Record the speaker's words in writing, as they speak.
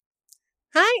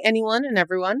Hi, anyone and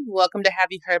everyone. Welcome to Have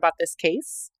You Heard About This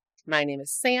Case? My name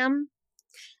is Sam.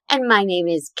 And my name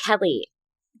is Kelly.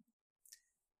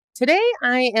 Today,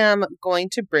 I am going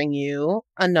to bring you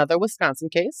another Wisconsin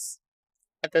case.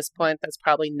 At this point, that's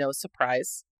probably no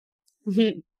surprise.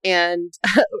 And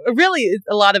really,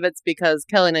 a lot of it's because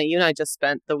Kelly and you and I just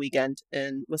spent the weekend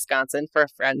in Wisconsin for a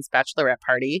friend's bachelorette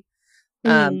party.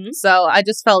 So I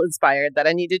just felt inspired that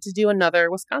I needed to do another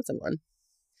Wisconsin one.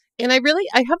 And I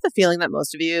have the feeling that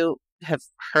most of you have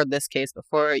heard this case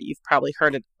before. You've probably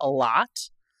heard it a lot.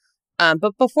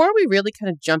 But before we really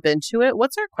kind of jump into it,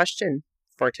 what's our question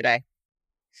for today?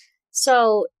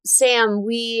 So, Sam,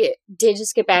 we did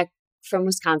just get back from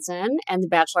Wisconsin and the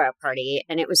bachelorette party,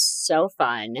 and it was so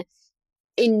fun,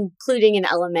 including an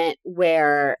element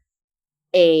where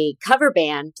a cover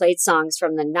band played songs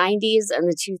from the 90s and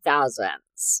the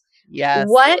 2000s. Yes,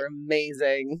 they were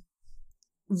amazing.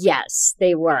 Yes,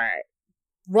 they were.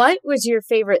 What was your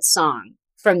favorite song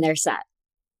from their set?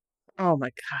 Oh my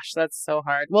gosh, that's so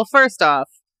hard. Well, first off,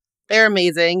 they're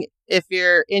amazing. If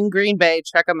you're in Green Bay,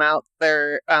 check them out.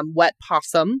 They're Wet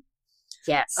Possum.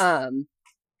 Yes.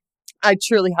 I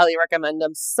truly highly recommend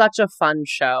them. Such a fun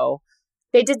show.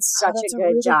 They did such a good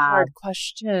really job. Hard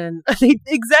question.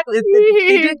 Exactly.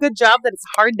 They did a good job that it's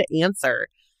hard to answer.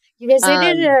 You guys, they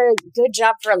did a good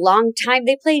job for a long time.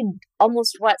 They played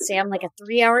almost what, Sam, like a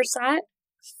 3-hour set?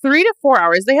 3 to 4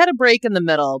 hours. They had a break in the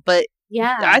middle, but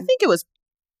yeah, I think it was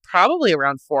probably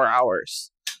around 4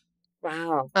 hours.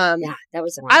 Wow. Yeah, that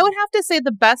was amazing. I would have to say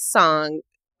the best song,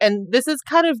 and this is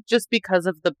kind of just because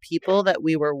of the people that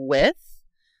we were with.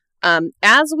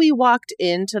 As we walked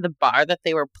into the bar that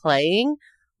they were playing,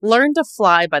 Learn to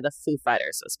Fly by the Foo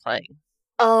Fighters was playing.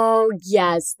 Oh,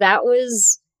 yes. That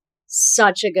was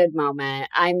such a good moment.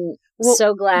 I'm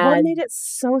so glad. What made it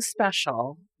so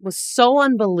special, was so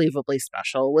unbelievably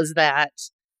special, was that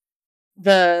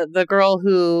the girl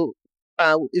who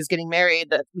is getting married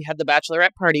that we had the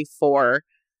bachelorette party for,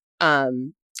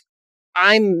 I'm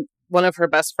one of her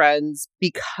best friends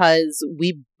because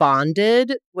we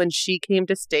bonded when she came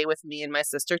to stay with me and my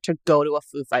sister to go to a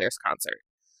Foo Fighters concert.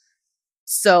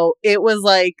 So it was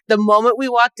like the moment we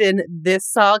walked in, this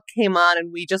song came on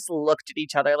and we just looked at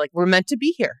each other like, we're meant to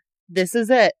be here. This is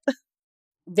it.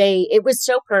 It was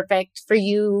so perfect for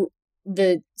you,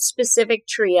 the specific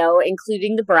trio,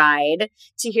 including the bride,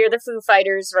 to hear the Foo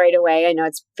Fighters right away. I know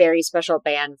it's a very special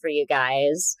band for you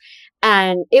guys.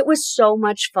 And it was so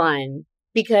much fun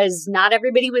because not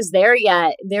everybody was there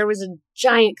yet. There was a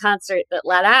giant concert that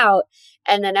let out,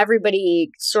 and then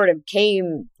everybody sort of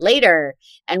came later,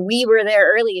 and we were there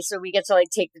early, so we get to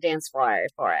take the dance floor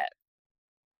for it.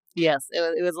 Yes,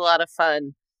 it was a lot of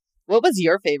fun. What was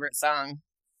your favorite song?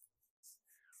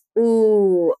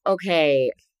 Ooh,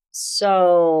 okay.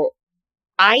 So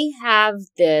I have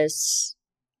this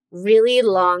really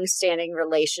long-standing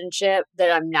relationship that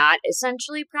I'm not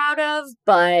essentially proud of,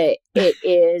 but it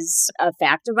is a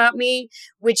fact about me,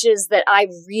 which is that I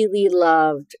really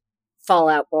loved Fall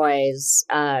Out Boy's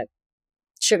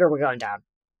Sugar We're Going Down.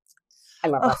 I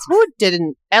love that song. Who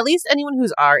didn't? At least anyone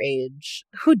who's our age.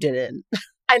 Who didn't?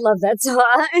 I love that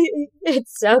song.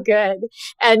 It's so good.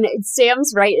 And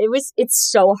Sam's right.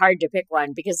 It's so hard to pick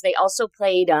one because they also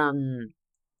played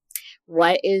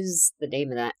what is the name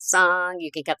of that song?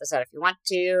 You can cut this out if you want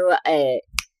to.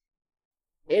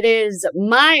 It is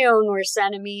My Own Worst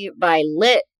Enemy by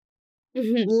Lit.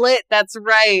 Lit, that's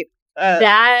right.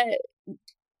 That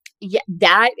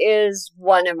is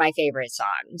one of my favorite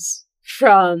songs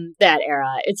from that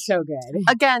era. It's so good.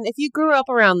 Again, if you grew up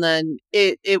around then,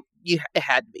 it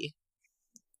had to be.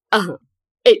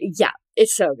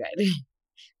 It's so good.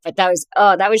 But that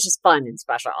was just fun and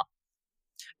special.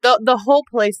 The whole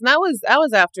place, and that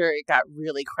was after it got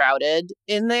really crowded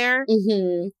in there.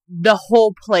 Mm-hmm. The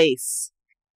whole place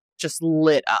just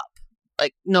lit up,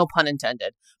 like no pun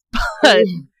intended. But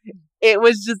it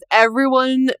was just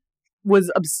everyone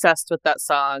was obsessed with that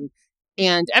song,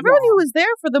 and everyone who was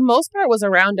there for the most part was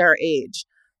around our age.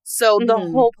 So the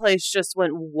whole place just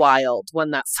went wild when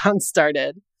that song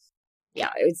started. Yeah,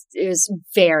 it was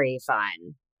very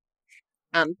fun.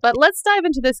 But let's dive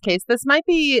into this case. This might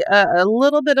be a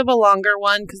little bit of a longer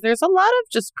one because there's a lot of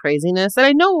just craziness. And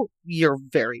I know you're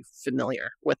very familiar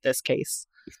with this case.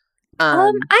 It's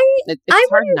hard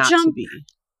not to be.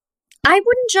 I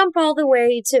wouldn't jump all the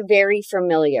way to very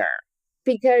familiar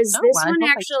because this one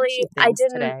actually I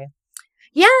didn't. Today.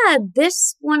 Yeah,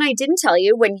 this one I didn't tell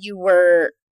you when you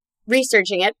were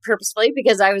researching it purposefully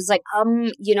because I was like,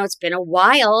 it's been a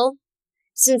while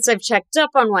since I've checked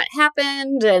up on what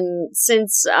happened and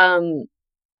since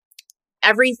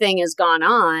everything has gone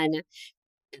on.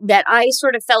 that I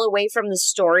sort of fell away from the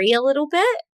story a little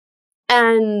bit.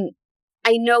 And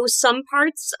I know some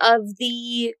parts of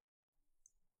the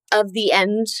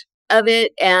end of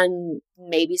it, and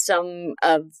maybe some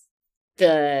of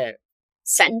the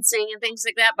sentencing and things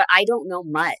like that, but I don't know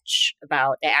much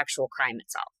about the actual crime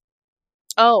itself.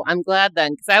 Oh, I'm glad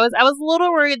then, because I was a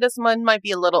little worried this one might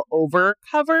be a little over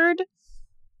covered,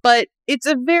 but it's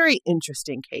a very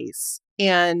interesting case,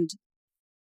 and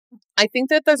I think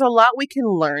that there's a lot we can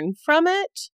learn from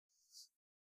it.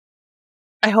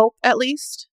 I hope, at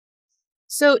least.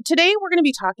 So today we're going to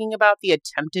be talking about the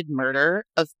attempted murder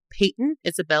of Payton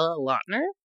Isabella Leutner.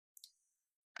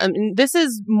 And this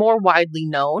is more widely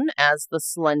known as the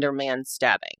Slender Man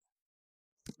stabbing.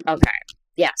 Okay.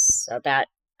 Yes. So that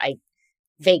I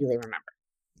vaguely remember.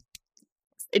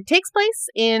 It takes place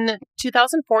in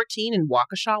 2014 in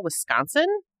Waukesha, Wisconsin.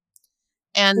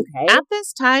 And at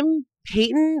this time,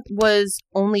 Payton was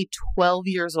only 12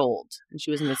 years old, and she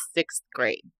was in the 6th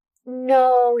grade.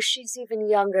 No, she's even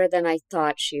younger than I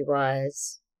thought she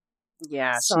was.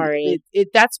 Yeah. Sorry.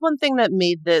 That's one thing that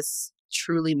made this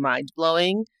truly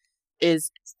mind-blowing,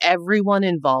 is everyone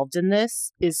involved in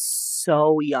this is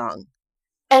so young.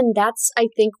 And that's, I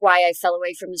think, why I fell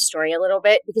away from the story a little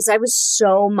bit, because I was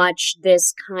so much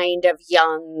this kind of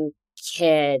young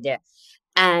kid.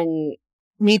 And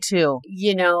me too.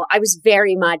 You know, I was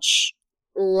very much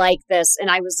like this. And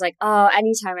I was like, oh,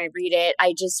 anytime I read it,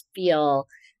 I just feel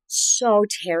so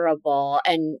terrible.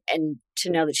 And to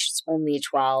know that she's only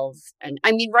 12. And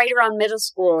I mean, right around middle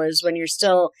school is when you're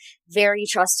still very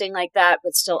trusting like that,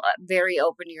 but still very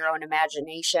open to your own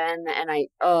imagination. And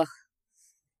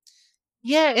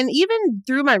yeah. And even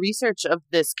through my research of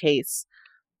this case,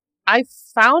 I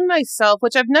found myself,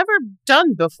 which I've never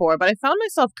done before, but I found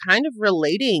myself kind of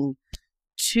relating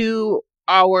to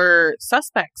our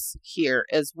suspects here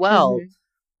as well.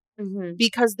 Mm-hmm.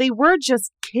 Because they were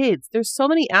just kids. There's so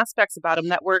many aspects about them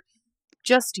that were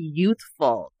just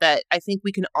youthful that I think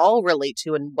we can all relate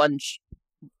to in one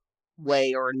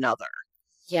way or another.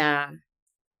 Yeah.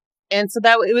 And so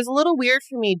that it was a little weird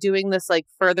for me doing this like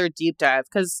further deep dive,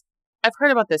 because I've heard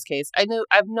about this case.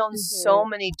 I've known so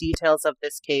many details of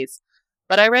this case,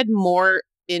 but I read more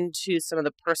into some of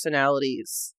the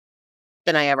personalities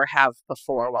than I ever have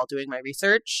before while doing my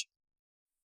research.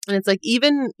 And it's like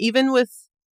even with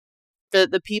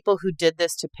the people who did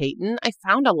this to Payton, I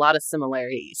found a lot of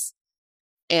similarities.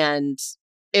 And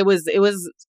it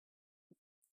was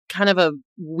kind of a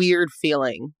weird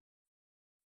feeling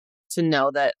to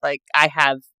know that like I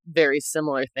have very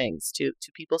similar things to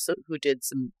people who did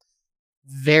some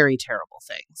very terrible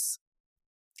things.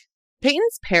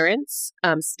 Payton's parents,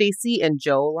 Stacy and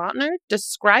Joe Leutner,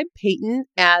 described Payton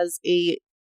as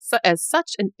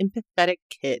such an empathetic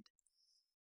kid.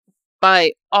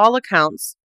 By all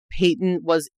accounts, Payton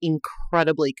was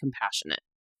incredibly compassionate.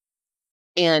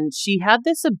 And she had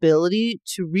this ability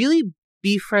to really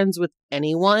be friends with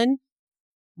anyone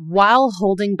while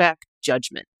holding back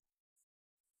judgment.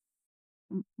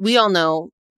 We all know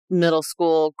middle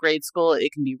school, grade school,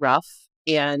 it can be rough.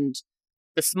 And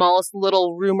the smallest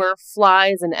little rumor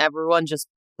flies and everyone just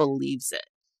believes it.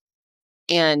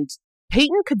 And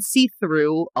Payton could see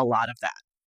through a lot of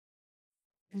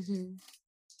that. Mm-hmm.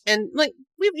 And like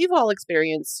we've all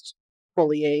experienced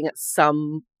bullying at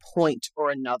some point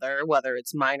or another, whether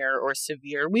it's minor or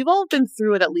severe. We've all been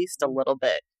through it at least a little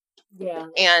bit. Yeah.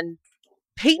 And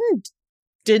Payton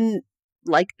didn't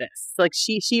like this. Like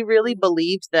she really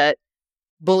believed that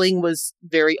bullying was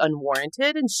very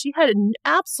unwarranted, and she had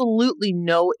absolutely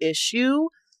no issue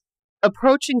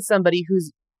approaching somebody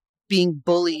who's being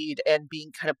bullied and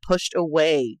being kind of pushed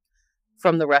away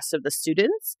from the rest of the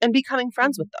students and becoming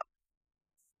friends with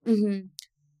them. Mm-hmm.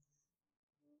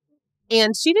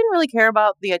 And she didn't really care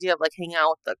about the idea of like hanging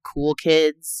out with the cool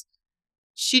kids.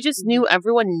 She just knew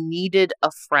everyone needed a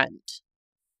friend.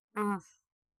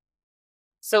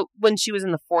 So when she was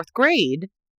in the 4th grade,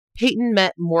 Payton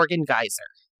met Morgan Geyser.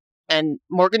 And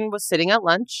Morgan was sitting at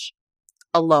lunch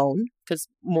alone, because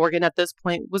Morgan at this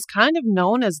point was kind of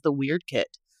known as the weird kid.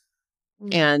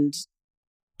 And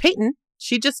Payton,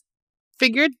 she just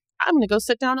figured, I'm going to go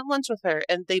sit down at lunch with her.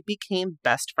 And they became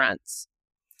best friends.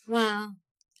 Wow.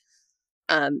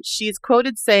 She's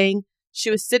quoted saying,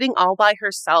 she was sitting all by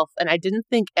herself, and I didn't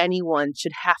think anyone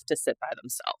should have to sit by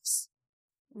themselves.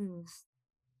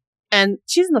 And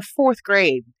she's in the 4th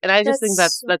grade. And I just think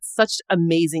that's such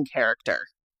amazing character.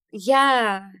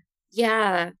 Yeah.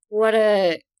 Yeah. What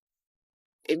a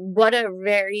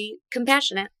very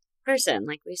compassionate person,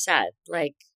 like we said.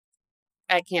 Like,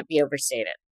 that can't be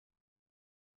overstated.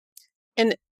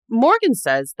 And Morgan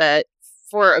says that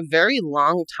for a very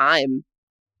long time,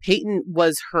 Payton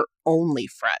was her only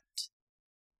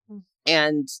friend.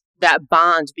 And that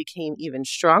bond became even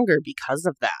stronger because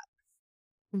of that.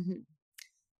 Mm-hmm.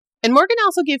 And Morgan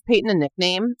also gave Payton a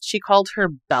nickname. She called her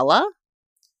Bella.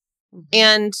 Mm-hmm.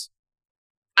 And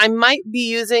I might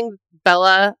be using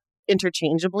Bella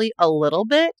interchangeably a little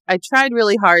bit. I tried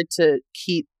really hard to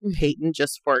keep Payton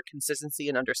just for consistency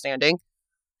and understanding.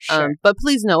 Sure. But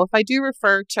please know, if I do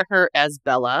refer to her as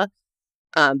Bella,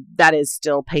 that is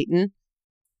still Payton.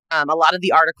 A lot of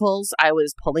the articles I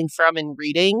was pulling from and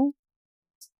reading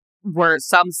were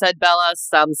some said Bella,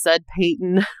 some said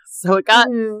Payton. So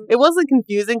it wasn't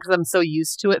confusing because I'm so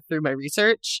used to it through my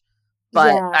research.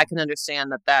 But Yeah. I can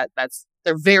understand that's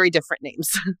they're very different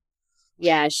names.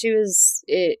 Yeah, she was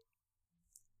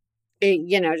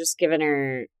just giving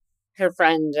her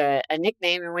friend a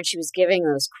nickname, and when she was giving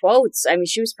those quotes, I mean,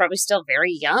 she was probably still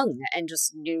very young and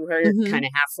just knew her kind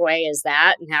of halfway as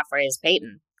that and halfway as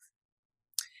Payton.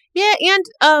 Yeah,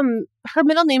 and her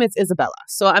middle name is Isabella,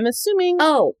 so I'm assuming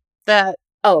that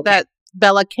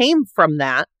Bella came from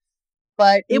that.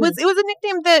 But it was a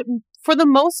nickname that, for the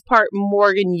most part,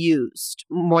 Morgan used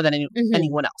more than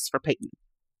anyone else for Payton.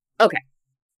 Okay.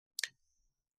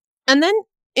 And then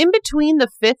in between the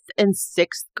 5th and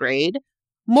 6th grade,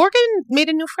 Morgan made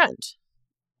a new friend,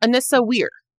 Anissa Weir.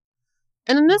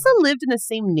 And Anissa lived in the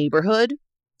same neighborhood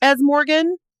as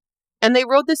Morgan, and they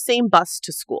rode the same bus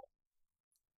to school.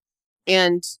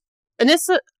 And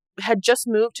Anissa had just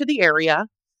moved to the area.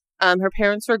 Her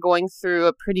parents were going through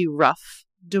a pretty rough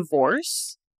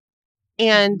divorce.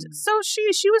 And so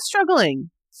she was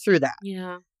struggling through that.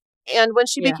 Yeah. And when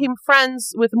she became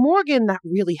friends with Morgan, that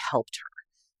really helped her.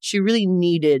 She really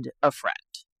needed a friend.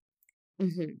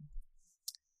 Mm-hmm.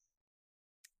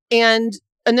 And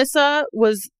Anissa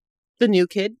was the new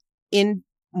kid in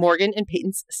Morgan and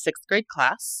Payton's 6th grade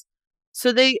class.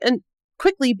 So they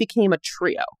quickly became a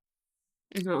trio.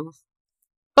 Mm-hmm.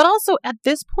 But also at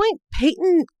this point,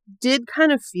 Payton did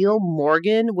kind of feel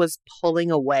Morgan was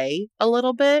pulling away a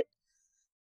little bit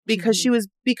because she was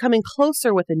becoming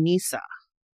closer with Anissa.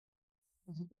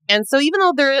 Mm-hmm. And so even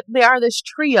though they are this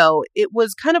trio, it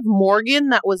was kind of Morgan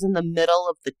that was in the middle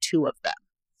of the two of them.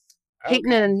 Okay.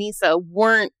 Payton and Anissa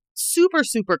weren't super,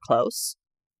 super close,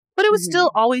 but it was still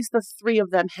always the three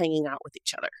of them hanging out with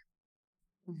each other.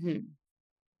 Mm-hmm.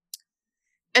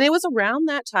 And it was around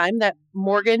that time that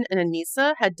Morgan and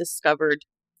Anissa had discovered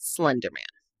Slender Man.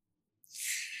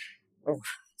 Oh.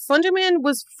 Slender Man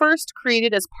was first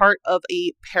created as part of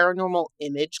a paranormal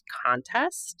image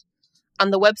contest on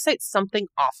the website Something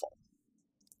Awful,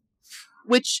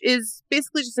 which is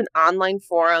basically just an online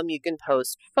forum. You can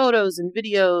post photos and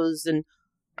videos, and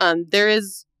there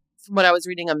is, from what I was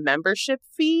reading, a membership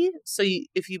fee. So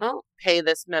if you pay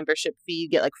this membership fee, you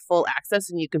get like full access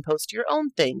and you can post your own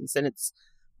things, and it's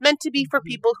meant to be for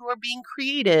people who are being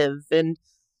creative, and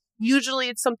usually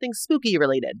it's something spooky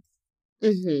related.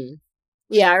 Mm-hmm.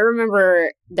 Yeah, I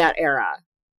remember that era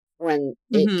when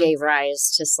it gave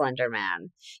rise to Slender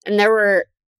Man. And there were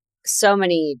so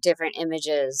many different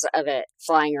images of it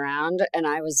flying around, and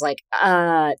I was like,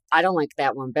 I don't like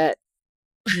that one bit.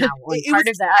 Not one part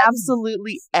of that.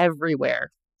 Absolutely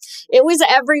everywhere. It was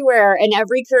everywhere, and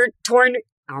every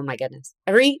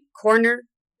corner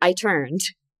I turned,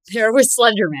 there was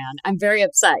Slender Man. I'm very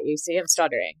upset. You see, I'm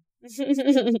stuttering.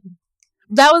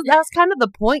 That was kind of the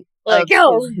point of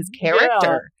his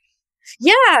character.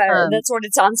 Yeah, that's what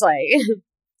it sounds like.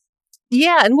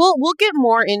 Yeah, and we'll get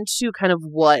more into kind of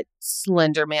what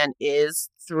Slender Man is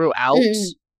throughout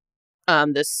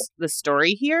this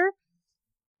story here.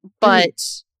 But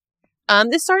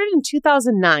this started in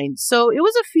 2009, so it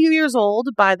was a few years old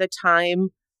by the time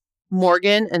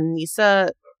Morgan and Anissa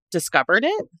discovered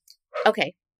it.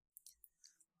 Okay.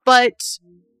 But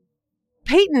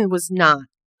Payton was not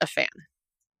a fan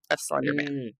of Slender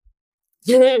Man.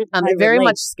 It very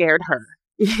much scared her.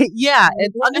 Yeah,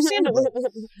 it's understandable.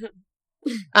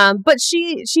 But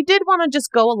she did want to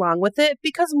just go along with it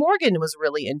because Morgan was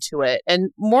really into it. And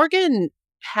Morgan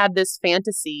had this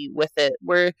fantasy with it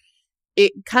where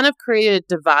it kind of created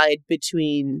a divide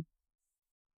between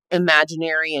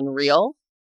imaginary and real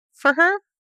for her.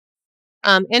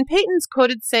 And Payton's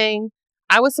quoted saying,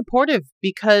 "I was supportive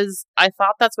because I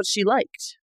thought that's what she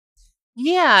liked."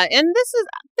 Yeah, and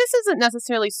this isn't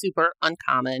necessarily super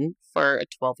uncommon for a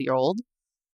 12-year-old.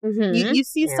 You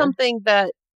see something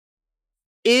that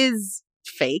is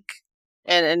fake,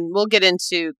 and we'll get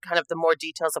into kind of the more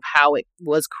details of how it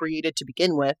was created to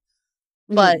begin with.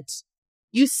 But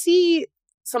you see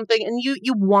something and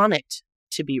you want it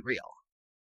to be real.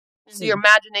 So your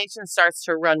imagination starts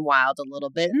to run wild a little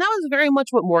bit. And that was very much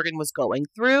what Morgan was going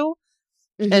through.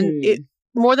 And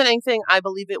more than anything, I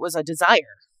believe it was a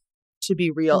desire to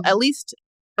be real, at least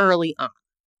early on.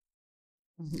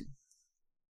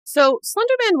 So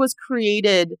Slenderman was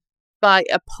created by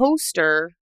a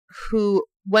poster who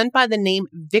went by the name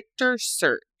Victor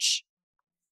Surge.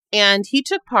 And he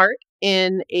took part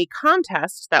in a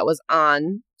contest that was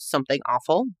on Something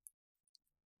Awful.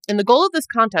 And the goal of this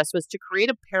contest was to create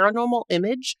a paranormal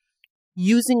image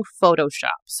using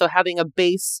Photoshop. So having a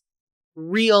base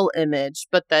real image,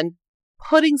 but then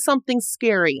putting something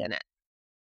scary in it.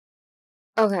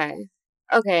 Okay.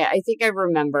 I think I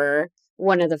remember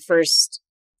one of the first.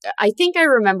 I think I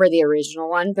remember the original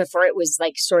one before it was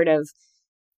like sort of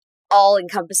all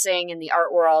encompassing in the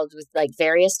art world with like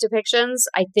various depictions.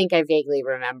 I think I vaguely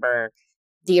remember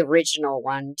the original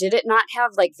one. Did it not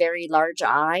have like very large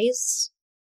eyes?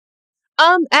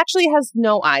 Actually it has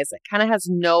no eyes. It kind of has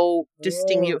no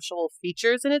distinguishable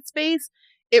features in its face.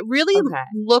 It really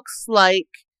looks like,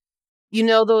 you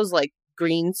know, those like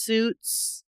green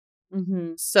suits.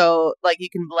 So like you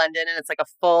can blend in and it's like a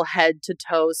full head to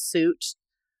toe suit.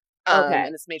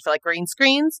 And it's made for like green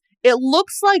screens. It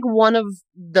looks like one of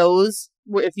those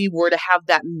if you were to have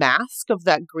that mask of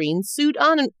that green suit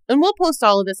on. And we'll post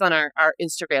all of this on our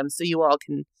Instagram so you all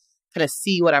can kind of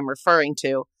see what I'm referring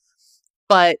to.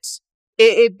 But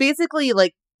it basically,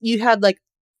 like, you had like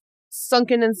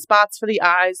sunken in spots for the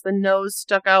eyes, the nose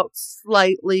stuck out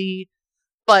slightly,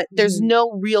 but there's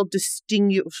no real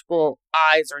distinguishable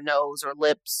eyes or nose or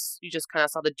lips. You just kind of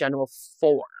saw the general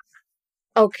form.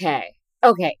 Okay,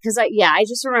 because I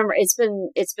just remember it's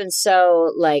been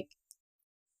so like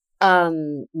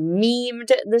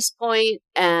memed at this point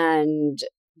and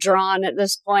drawn at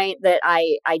this point that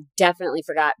I definitely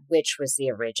forgot which was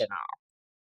the original.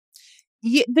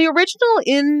 Yeah, the original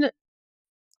in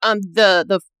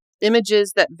the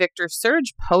images that Victor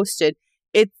Surge posted,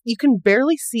 you can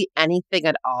barely see anything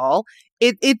at all.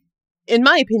 It in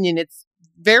my opinion, it's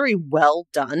very well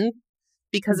done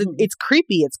because it's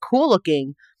creepy, it's cool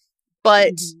looking.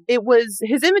 But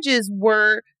his images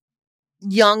were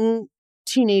young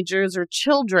teenagers or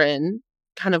children,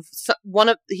 kind of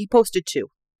he posted two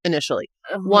initially.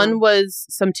 One was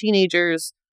some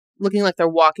teenagers looking like they're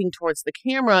walking towards the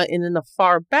camera, and in the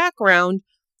far background,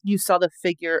 you saw the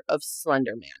figure of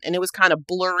Slender Man. And it was kind of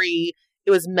blurry.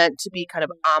 It was meant to be kind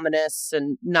of ominous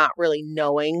and not really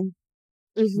knowing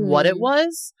what it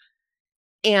was.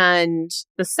 And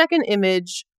the second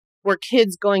image were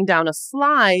kids going down a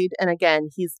slide. And again,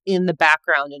 he's in the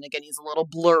background. And again, he's a little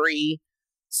blurry.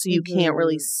 So you can't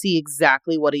really see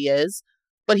exactly what he is.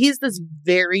 But he's this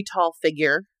very tall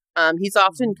figure. He's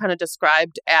often kind of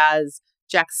described as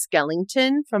Jack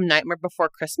Skellington from Nightmare Before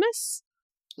Christmas.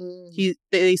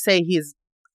 They say he's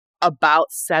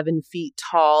about 7 feet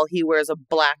tall. He wears a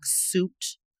black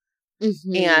suit.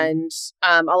 And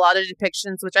a lot of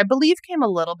depictions, which I believe came a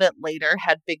little bit later,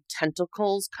 had big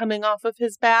tentacles coming off of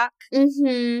his back.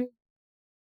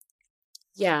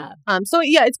 Yeah. So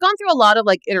yeah, it's gone through a lot of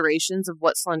like iterations of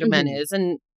what Slenderman is,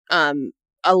 and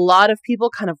a lot of people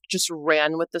kind of just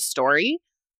ran with the story.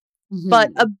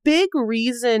 But a big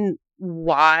reason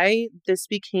why this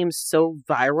became so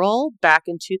viral back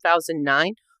in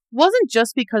 2009 wasn't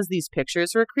just because these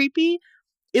pictures were creepy.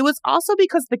 It was also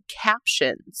because the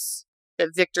captions that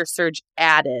Victor Surge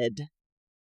added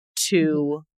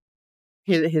to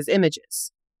his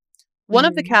images. One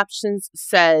of the captions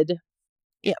said,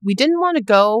 "Yeah, we didn't want to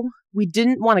go. We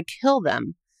didn't want to kill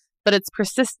them. But its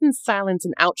persistent silence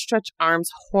and outstretched arms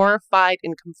horrified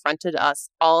and confronted us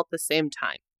all at the same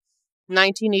time.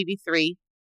 1983,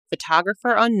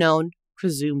 photographer unknown,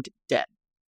 presumed dead."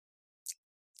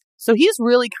 So he's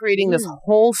really creating this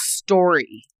whole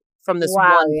story from this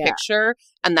one picture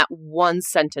and that one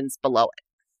sentence below it.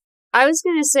 I was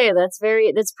going to say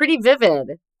that's pretty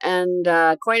vivid and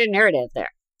quite a narrative there.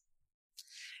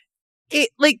 It's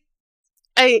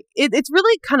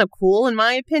really kind of cool in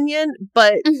my opinion,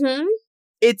 but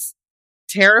it's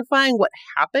terrifying what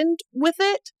happened with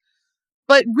it.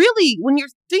 But really, when you're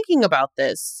thinking about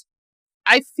this,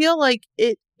 I feel like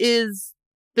it is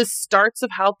the starts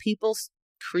of how people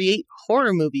create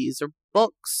horror movies or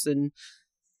books and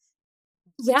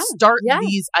start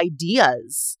these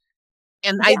ideas.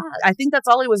 And I think that's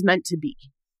all it was meant to be.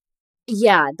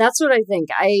 Yeah, that's what I think.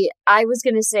 I was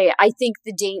going to say, I think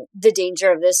the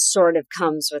danger of this sort of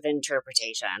comes with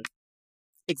interpretation.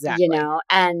 Exactly. You know,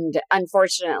 and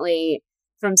unfortunately,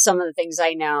 from some of the things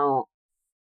I know,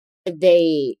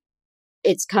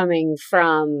 it's coming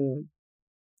from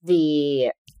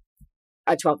a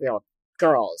 12-year-old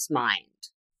girl's mind.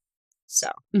 So.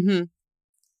 And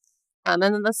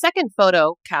then the second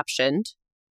photo captioned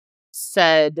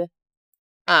said,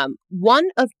 One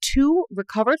of two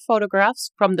recovered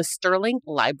photographs from the Sterling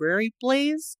Library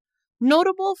blaze,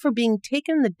 notable for being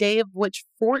taken the day of which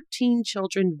 14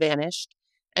 children vanished,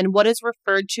 and what is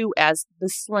referred to as the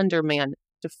Slender Man,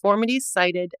 deformities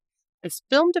cited as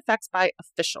filmed effects by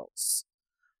officials.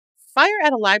 Fire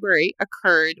at a library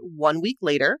occurred 1 week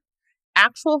later.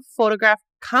 Actual photograph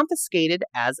confiscated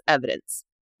as evidence.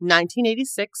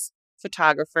 1986,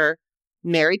 photographer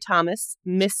Mary Thomas,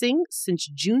 missing since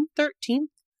June 13th,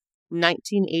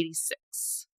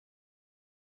 1986.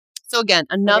 So again,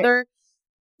 another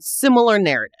similar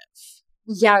narrative.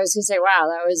 Yeah, I was going to say, wow,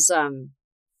 that was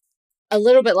a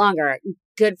little bit longer.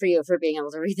 Good for you for being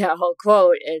able to read that whole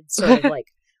quote and sort of like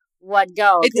what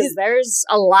go, because there's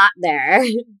a lot there.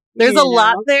 There's a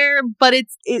lot there, but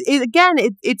it's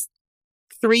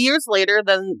 3 years later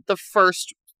than the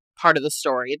first part of the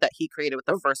story that he created with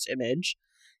the first image.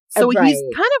 So he's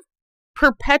kind of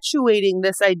perpetuating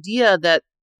this idea that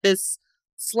this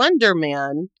Slender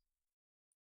Man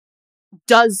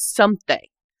does something.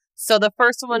 So the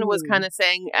first one was kind of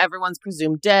saying everyone's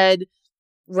presumed dead.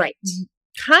 Right.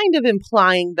 Kind of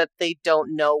implying that they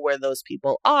don't know where those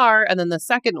people are. And then the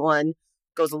second one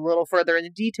goes a little further into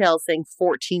detail, saying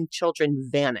 14 children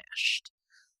vanished.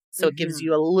 So it gives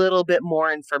you a little bit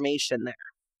more information there.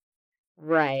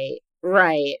 Right.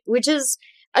 Which is,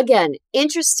 again,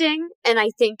 interesting. And I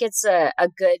think it's a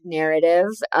good narrative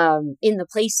in the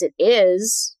place it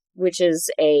is, which is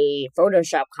a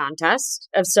Photoshop contest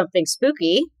of something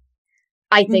spooky.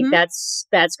 I think that's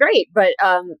great. But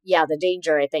yeah, the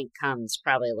danger, I think, comes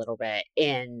probably a little bit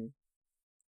in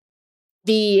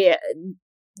the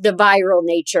viral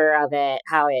nature of it,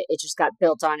 how it just got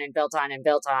built on and built on and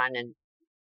built on. And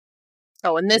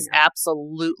this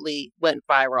absolutely went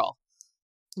viral.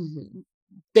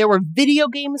 There were video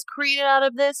games created out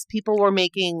of this. People were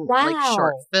making like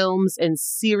short films and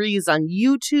series on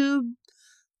YouTube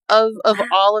of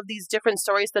all of these different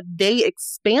stories that they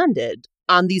expanded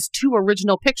on these two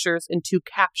original pictures and two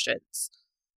captions.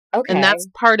 Okay. And that's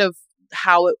part of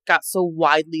how it got so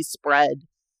widely spread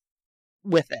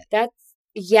with it.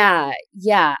 Yeah.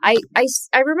 I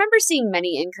remember seeing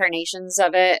many incarnations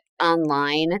of it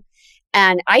online,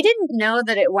 and I didn't know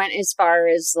that it went as far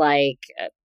as like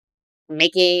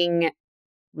making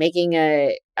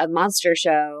a monster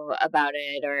show about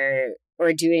it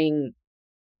or doing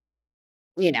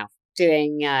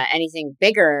anything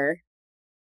bigger.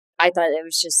 I thought it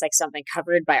was just like something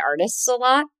covered by artists a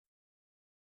lot.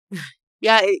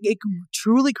 Yeah, it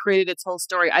truly created its whole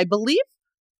story. I believe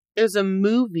there's a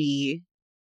movie,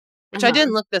 which I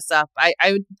didn't look this up.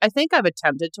 I think I've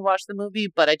attempted to watch the movie,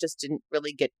 but I just didn't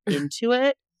really get into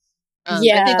it. I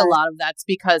think a lot of that's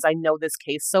because I know this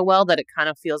case so well that it kind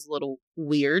of feels a little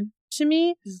weird to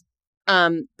me.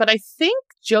 But I think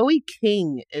Joey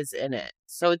King is in it.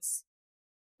 So it's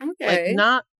like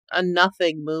not a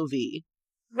nothing movie.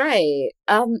 Right.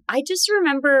 I just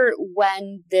remember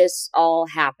when this all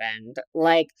happened.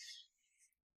 Like,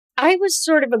 I was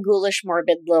sort of a ghoulish,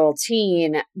 morbid little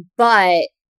teen, but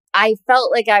I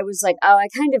felt like I was like, oh, I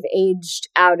kind of aged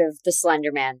out of the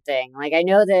Slender Man thing. Like, I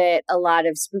know that a lot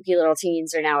of spooky little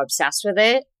teens are now obsessed with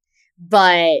it,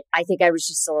 but I think I was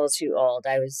just a little too old.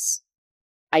 I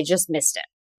just missed it.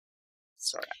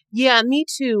 Sort of. Yeah, me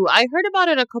too. I heard about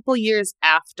it a couple years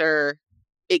after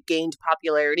it gained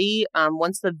popularity,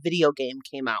 once the video game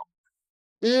came out.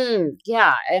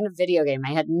 Yeah, and a video game.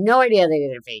 I had no idea they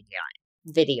did a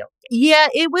video game. Yeah,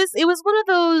 it was one of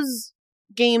those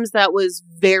games that was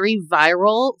very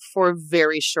viral for a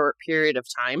very short period of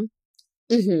time.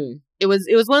 It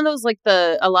was one of those, like,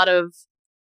 a lot of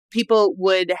people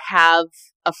would have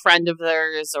a friend of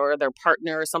theirs or their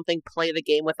partner or something play the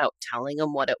game without telling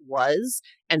them what it was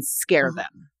and scare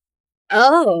them.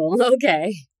 Oh,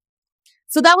 okay.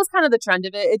 So that was kind of the trend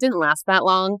of it. It didn't last that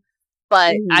long,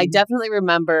 but I definitely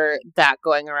remember that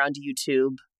going around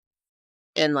YouTube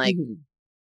in like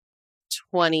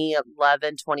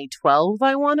 2011, 2012,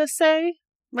 I want to say,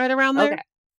 right around there.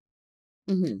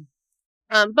 Okay.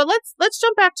 But let's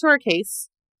jump back to our case.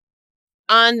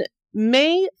 On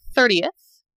May 30th,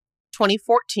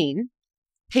 2014,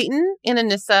 Payton and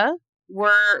Anissa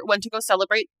went to go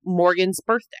celebrate Morgan's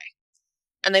birthday.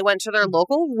 And they went to their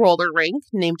local roller rink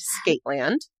named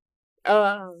Skateland.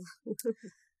 Oh.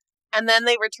 And then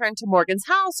they returned to Morgan's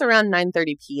house around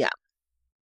 9:30 p.m.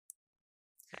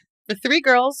 The three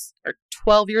girls are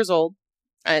 12 years old,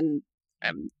 and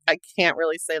I can't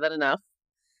really say that enough.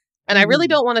 And I really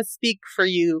don't want to speak for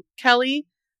you, Kelly,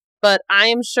 but I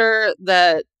am sure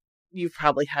that you've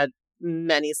probably had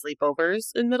many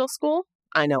sleepovers in middle school.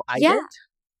 I know I did.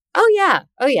 Oh,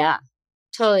 yeah.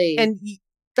 Totally. And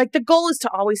like, the goal is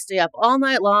to always stay up all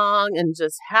night long and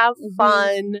just have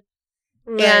fun.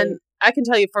 Right. And I can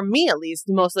tell you, for me at least,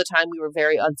 most of the time we were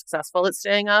very unsuccessful at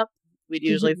staying up. We'd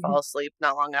usually fall asleep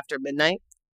not long after midnight.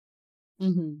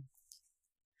 And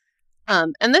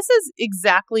this is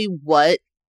exactly what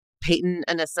Payton,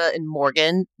 Anissa, and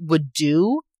Morgan would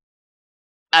do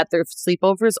at their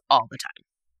sleepovers all the time.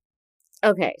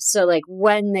 Okay, so like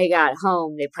when they got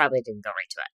home, they probably didn't go right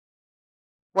to it.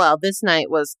 Well, this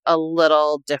night was a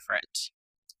little different.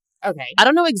 Okay. I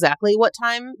don't know exactly what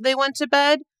time they went to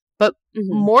bed, but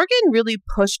Morgan really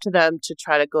pushed them to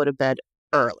try to go to bed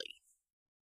early.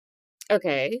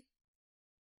 Okay.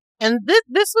 And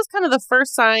this was kind of the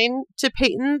first sign to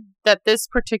Payton that this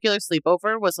particular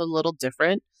sleepover was a little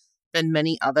different than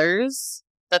many others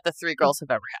that the three girls have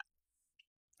ever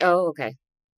had. Oh, okay.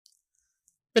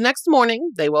 The next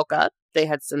morning, they woke up. They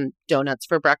had some donuts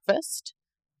for breakfast.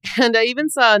 And I even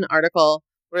saw an article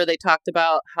where they talked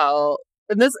about how,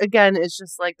 and this again is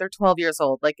just like they're 12 years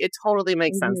old. Like, it totally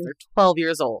makes sense. They're 12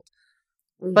 years old.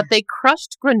 But they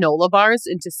crushed granola bars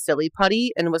into silly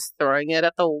putty and was throwing it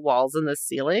at the walls and the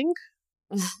ceiling.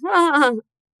 And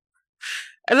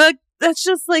like, that's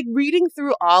just like reading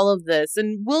through all of this.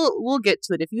 And we'll get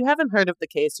to it. If you haven't heard of the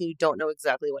case and you don't know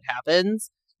exactly what happens,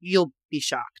 you'll be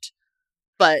shocked.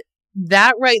 But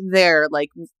that right there, like,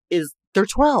 they're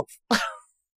 12.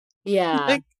 Yeah.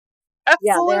 Like, absolutely.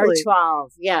 Yeah, they're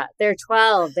 12. Yeah, they're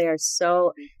 12. They're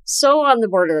so on the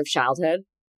border of childhood,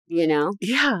 you know?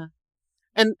 Yeah.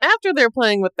 And after they're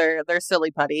playing with their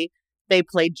silly putty, they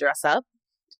played dress up.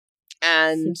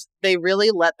 And they really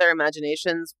let their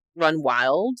imaginations run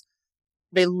wild.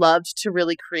 They loved to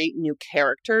really create new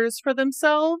characters for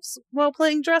themselves while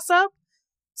playing dress up.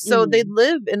 So they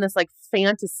live in this like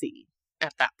fantasy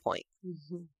at that point.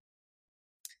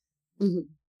 And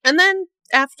then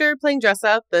after playing dress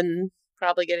up and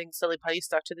probably getting silly putty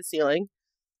stuck to the ceiling,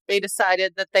 they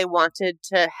decided that they wanted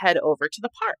to head over to the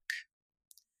park.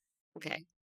 Okay.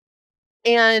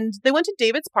 And they went to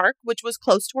David's Park, which was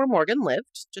close to where Morgan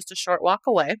lived, just a short walk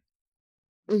away.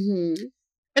 And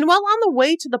while on the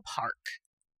way to the park,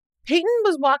 Payton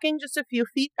was walking just a few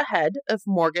feet ahead of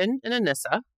Morgan and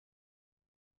Anissa.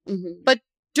 But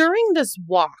during this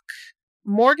walk,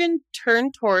 Morgan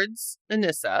turned towards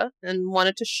Anissa and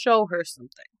wanted to show her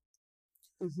something.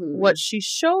 What she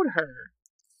showed her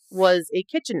was a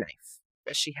kitchen knife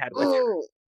that she had with her.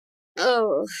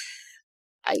 Oh,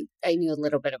 I knew a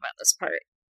little bit about this part.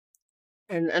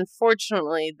 And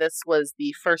unfortunately, this was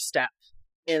the first step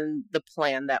in the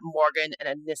plan that Morgan and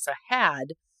Anissa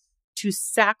had to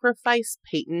sacrifice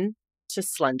Payton to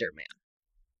Slender Man.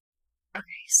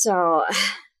 Okay, so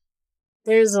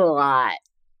there's a lot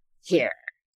here.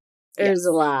 There's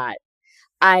a lot.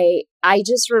 I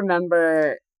just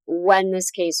remember when this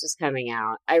case was coming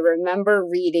out, I remember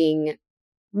reading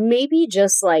maybe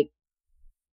just like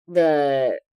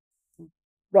the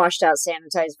washed out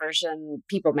sanitized version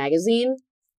People magazine.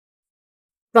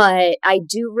 But I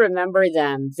do remember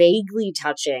them vaguely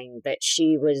touching that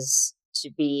she was to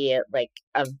be like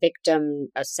a victim,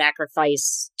 a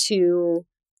sacrifice to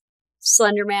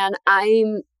Slender Man.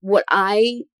 What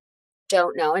I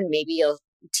don't know, and maybe you'll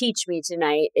teach me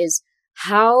tonight, is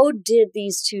how did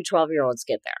these two 12-year-olds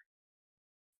get there?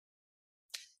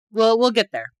 Well, we'll get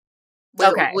there.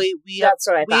 Okay. That's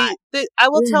what I thought. I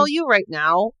will tell you right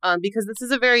now, because this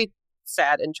is a very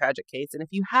sad and tragic case. And if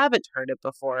you haven't heard it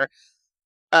before,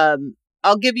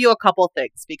 I'll give you a couple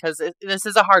things because this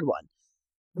is a hard one.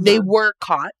 They were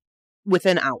caught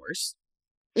within hours.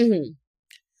 And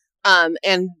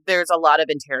there's a lot of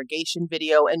interrogation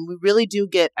video, and we really do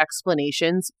get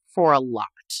explanations for a lot.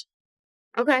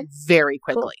 Okay. Very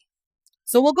quickly. Cool.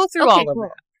 So we'll go through all of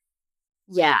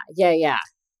that. Yeah.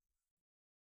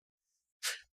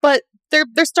 But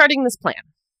they're starting this plan.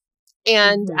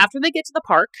 And after they get to the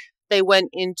park, they went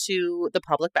into the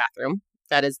public bathroom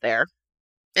that is there.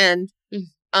 And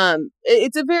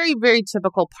it's a very, very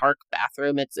typical park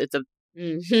bathroom. It's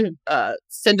a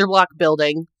cinder block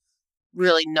building.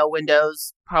 Really no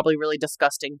windows. Probably really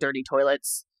disgusting, dirty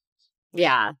toilets.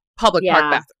 Yeah. Public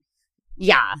park bathroom.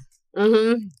 Yeah.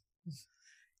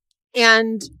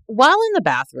 And while in the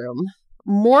bathroom,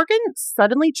 Morgan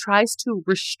suddenly tries to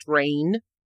restrain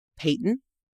Payton,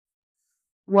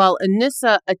 while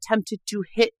Anissa attempted to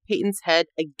hit Payton's head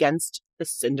against the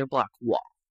cinder block wall.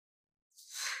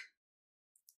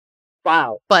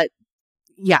 Wow. But,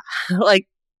 yeah, like,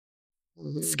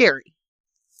 scary.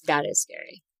 That is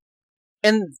scary.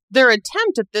 And their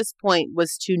attempt at this point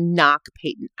was to knock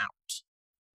Payton out.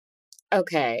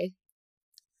 Okay.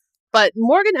 But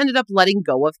Morgan ended up letting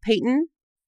go of Payton,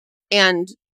 and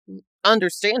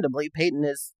understandably, Payton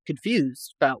is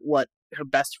confused about what her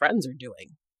best friends are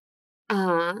doing.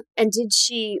 And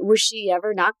was she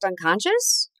ever knocked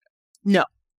unconscious? No,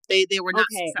 they were not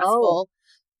Okay. successful.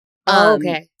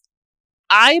 Okay.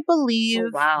 I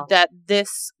believe wow. that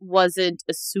this wasn't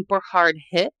a super hard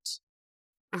hit.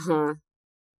 Uh-huh.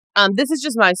 This is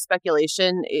just my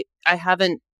speculation. I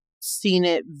haven't seen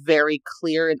it very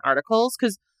clear in articles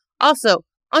because also,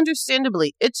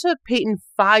 understandably, it took Payton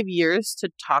 5 years to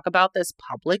talk about this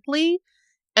publicly,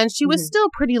 and she was still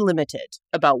pretty limited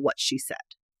about what she said.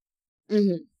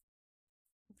 Mm-hmm.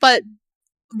 But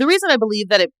the reason I believe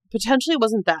that it potentially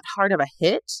wasn't that hard of a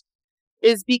hit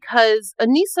is because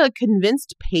Anissa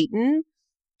convinced Payton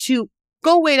to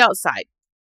go wait outside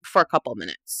for a couple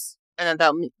minutes, and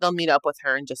then they'll meet up with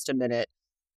her in just a minute.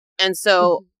 And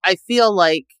so I feel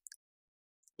like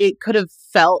it could have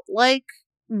felt like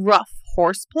rough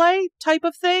horseplay type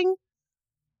of thing.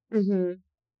 Mm-hmm.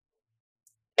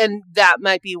 And that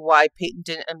might be why Payton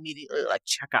didn't immediately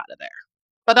check out of there.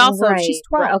 But also, she's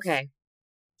 12. Right. Okay.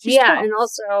 She's 12. And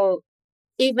also,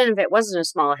 even if it wasn't a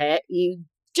small hit, you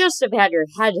just have had your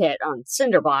head hit on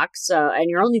Cinderbox, and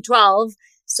you're only 12,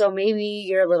 so maybe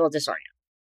you're a little disoriented.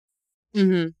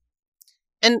 Mm-hmm.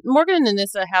 And Morgan and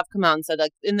Anissa have come out and said,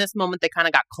 in this moment, they kind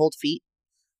of got cold feet,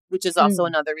 which is also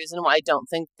another reason why I don't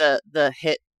think the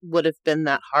hit would have been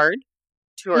that hard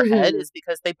to her head, is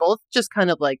because they both just kind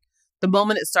of the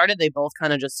moment it started, they both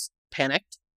kind of just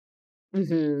panicked.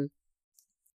 Mm-hmm.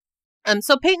 And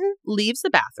so Payton leaves the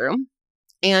bathroom,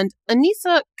 and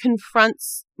Anissa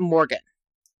confronts Morgan.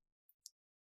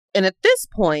 And at this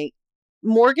point,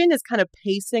 Morgan is kind of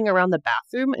pacing around the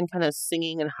bathroom and kind of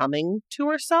singing and humming to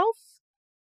herself.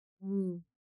 Mm.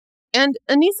 And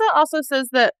Anissa also says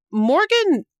that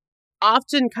Morgan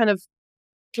often kind of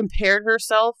compared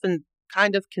herself and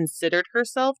kind of considered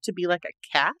herself to be like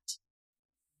a cat.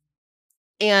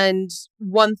 And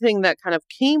one thing that kind of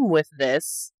came with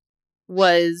this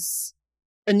was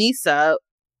Anissa,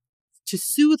 to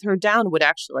soothe her down, would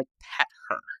actually pet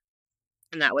her.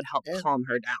 And that would help calm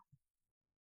her down.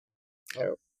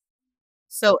 Oh.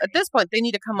 So at this point, they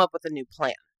need to come up with a new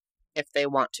plan if they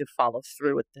want to follow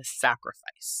through with this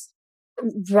sacrifice.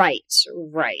 Right.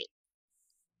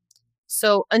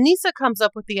 So Anissa comes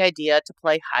up with the idea to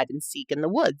play hide and seek in the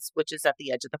woods, which is at the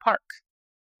edge of the park.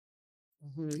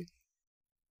 Mm-hmm.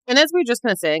 And as we were just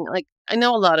kind of saying, I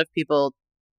know a lot of people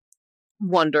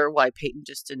wonder why Payton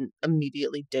just didn't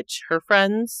immediately ditch her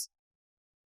friends.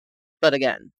 But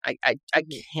again, I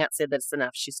can't say that it's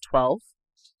enough. She's 12.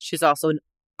 She's also an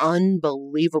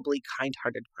unbelievably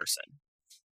kind-hearted person.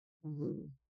 Mm-hmm.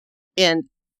 And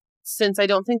since I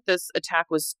don't think this attack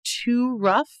was too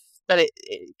rough, that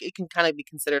it can kind of be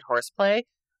considered horseplay,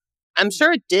 I'm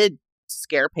sure it did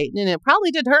scare Payton, and it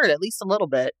probably did hurt at least a little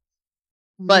bit.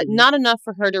 But not enough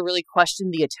for her to really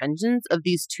question the intentions of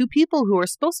these two people who are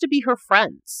supposed to be her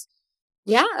friends.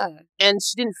 Yeah. And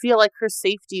she didn't feel like her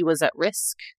safety was at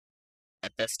risk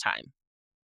at this time.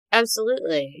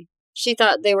 Absolutely. She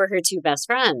thought they were her two best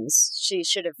friends. She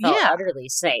should have felt utterly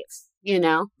safe,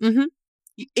 Mm-hmm.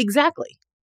 Exactly.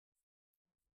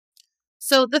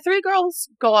 So the three girls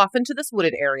go off into this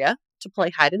wooded area to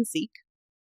play hide and seek.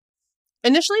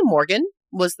 Initially, Morgan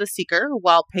was the seeker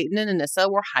while Payton and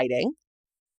Anissa were hiding.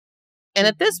 And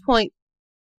at this point,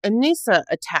 Anissa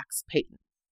attacks Payton.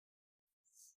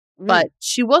 But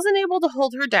she wasn't able to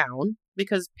hold her down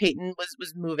because Payton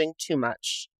was moving too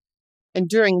much. And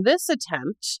during this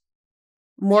attempt,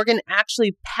 Morgan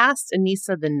actually passed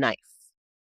Anissa the knife.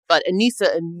 But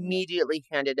Anissa immediately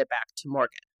handed it back to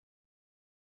Morgan.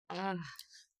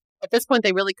 At this point,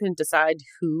 they really couldn't decide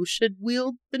who should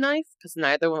wield the knife because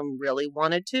neither of them really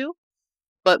wanted to.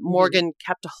 But Morgan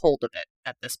kept a hold of it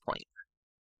at this point.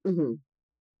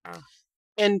 Mm-hmm.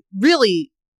 And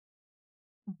really,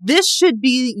 this should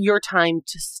be your time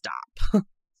to stop.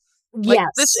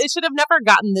 It should have never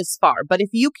gotten this far. But if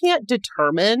you can't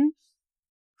determine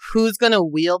who's going to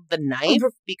wield the knife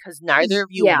because neither of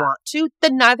you want to,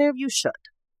 then neither of you should.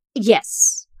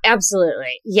 Yes,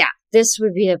 absolutely. Yeah, this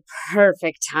would be the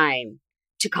perfect time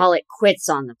to call it quits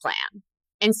on the plan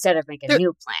instead of make a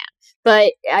new plan.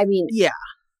 But, I mean... Yeah.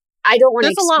 I don't want to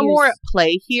There's a lot more at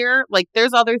play here.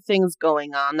 There's other things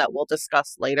going on that we'll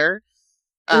discuss later.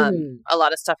 A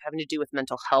lot of stuff having to do with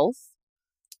mental health.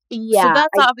 Yeah. So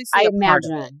that's obviously a part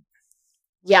of it.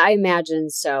 Yeah, I imagine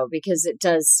so, because it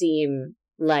does seem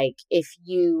like if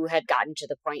you had gotten to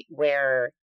the point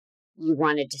where you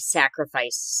wanted to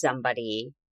sacrifice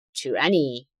somebody to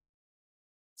anything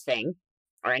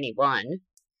or anyone,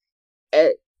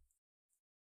 it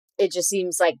just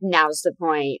seems like now's the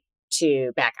point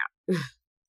to back up.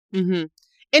 Mm-hmm.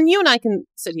 And you and I can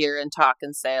sit here and talk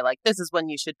and say, like, this is when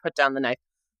you should put down the knife.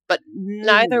 But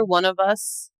neither one of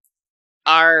us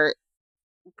are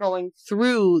going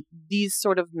through these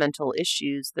sort of mental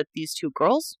issues that these two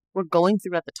girls were going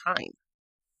through at the time.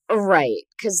 Right.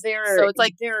 Because so it's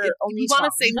like, they're if only you want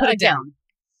to say put it again. down.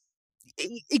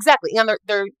 Exactly. And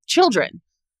they're children.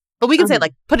 But we can say,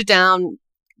 like, put it down,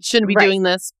 shouldn't be doing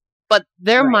this. But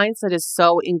their mindset is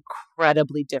so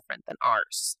incredibly different than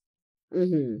ours.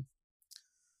 Mm-hmm.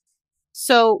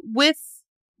 So with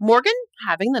Morgan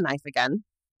having the knife again,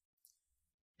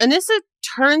 Anissa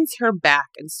turns her back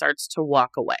and starts to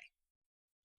walk away.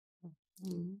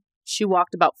 Mm-hmm. She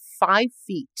walked about 5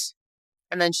 feet,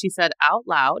 and then she said out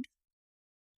loud,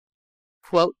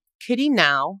 quote, "Kitty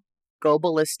now, go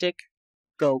ballistic,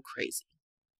 go crazy."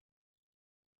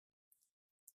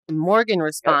 And Morgan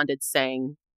responded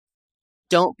saying,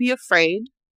 "Don't be afraid.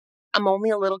 I'm only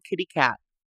a little kitty cat."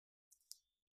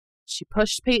 She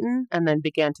pushed Payton and then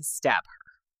began to stab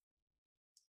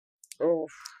her. Oh.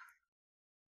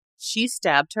 She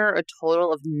stabbed her a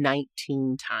total of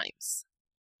 19 times.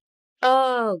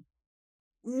 Oh.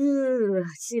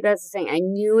 See, that's the thing. I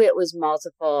knew it was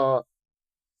multiple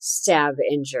stab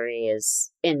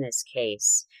injuries in this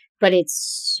case, but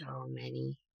it's so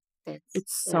many.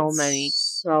 It's so many.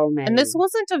 So many. And this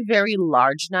wasn't a very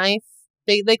large knife.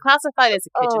 They classified it as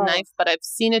a kitchen knife, but I've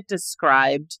seen it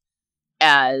described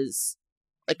as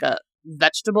like a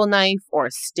vegetable knife or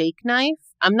a steak knife.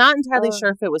 I'm not entirely sure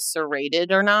if it was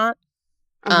serrated or not.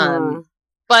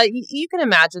 But you can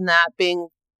imagine that being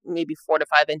maybe 4 to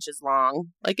 5 inches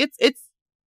long. Like it's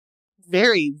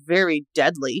very, very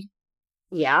deadly.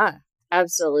 Yeah,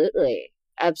 absolutely.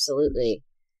 Absolutely.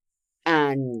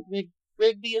 And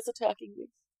Rigby is attacking me.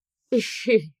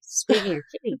 Speaking of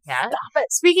kitty cat.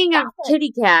 Speaking of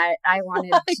kitty cat, I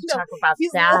wanted to talk about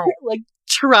that. Like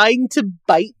trying to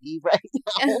bite me right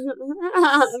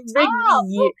now.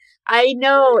 Rigby, I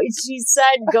know. She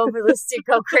said go ballistic,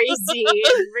 go crazy.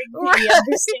 Rigby,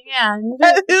 understand.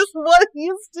 That is what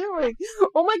he's doing.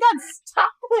 Oh my God,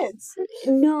 stop it.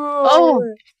 No.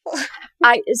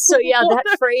 So yeah,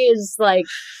 that phrase, like,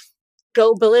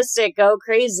 go ballistic, go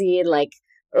crazy, like,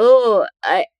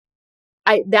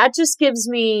 that just gives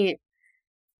me,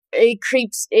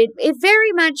 it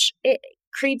very much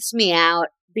creeps me out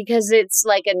because it's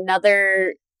like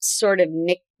another sort of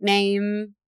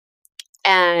nickname.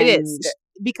 And it is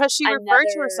because she referred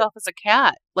to herself as a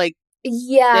cat. Like,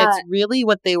 yeah, that's really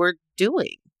what they were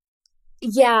doing.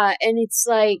 Yeah. And it's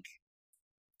like,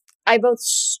 I both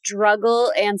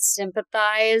struggle and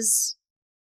sympathize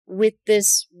with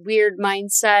this weird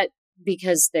mindset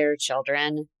because they're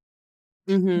children.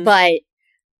 Mm-hmm. But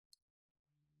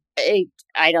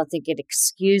I don't think it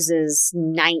excuses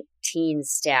 19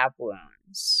 stab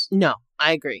wounds. No,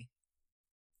 I agree.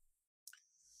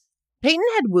 Payton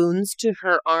had wounds to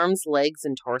her arms, legs,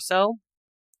 and torso.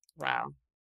 Wow.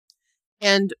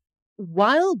 And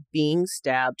while being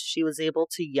stabbed, she was able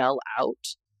to yell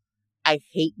out, "I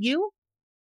hate you,"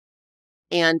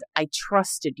 and "I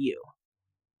trusted you."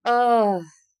 Oh,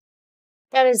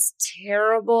 that is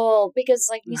terrible. Because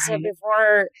like we said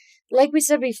before,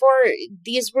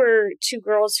 these were 2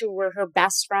 girls who were her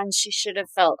best friends. She should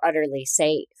have felt utterly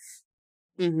safe.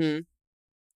 Mm-hmm.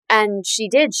 And she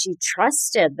did. She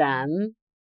trusted them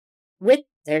with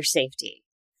their safety.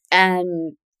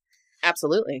 And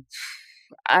absolutely.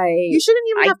 You shouldn't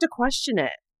even have to question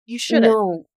it. You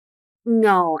shouldn't.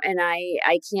 No. And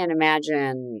I can't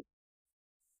imagine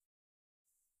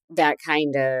that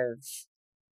kind of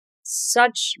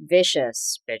such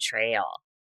vicious betrayal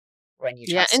when you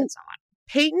trusted someone.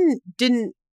 Payton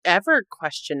didn't ever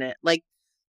question it. Like,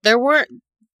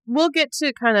 we'll get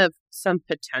to kind of some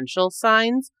potential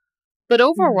signs, but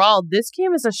overall, this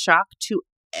came as a shock to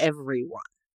everyone.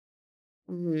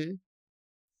 Mm-hmm.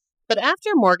 But after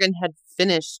Morgan had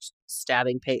finished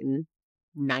stabbing Payton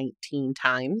 19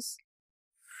 times,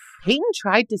 Payton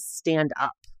tried to stand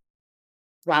up.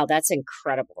 Wow, that's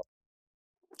incredible.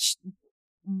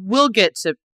 We'll get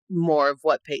to more of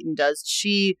what Payton does.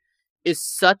 She is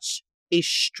such a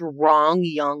strong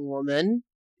young woman.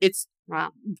 It's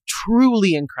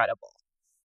truly incredible.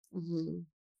 Mm-hmm.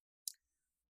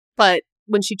 But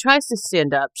when she tries to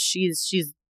stand up, she's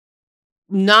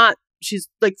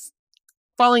like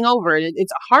falling over.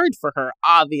 It's hard for her,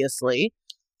 obviously.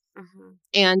 Mm-hmm.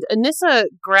 And Anissa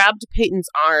grabbed Payton's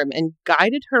arm and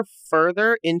guided her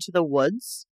further into the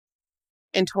woods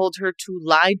and told her to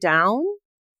lie down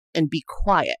and be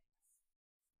quiet.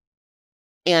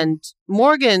 And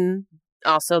Morgan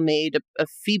also made a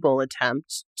feeble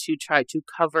attempt to try to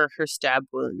cover her stab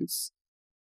wounds.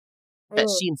 that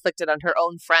she inflicted on her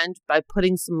own friend by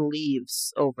putting some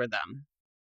leaves over them.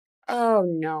 Oh,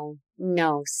 no.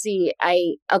 No. See,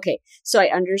 so I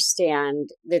understand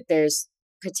that there's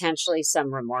potentially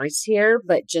some remorse here,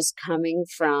 but just coming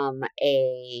from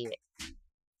a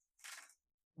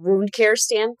wound care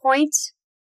standpoint,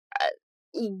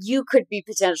 you could be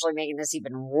potentially making this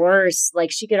even worse.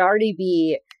 Like, she could already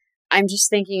be, I'm just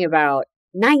thinking about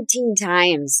 19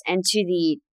 times and to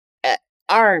the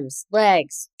arms,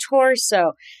 legs,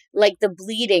 torso. Like, the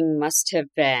bleeding must have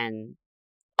been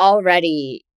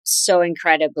already so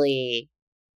incredibly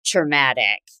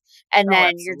traumatic. And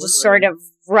then you're just sort of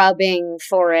rubbing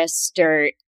forest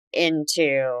dirt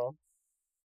into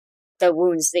the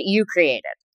wounds that you created.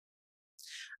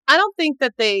 I don't think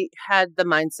that they had the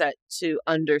mindset to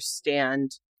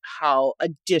understand how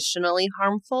additionally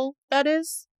harmful that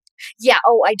is. Yeah,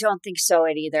 I don't think so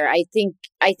either. I think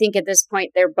at this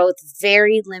point they're both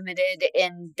very limited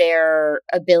in their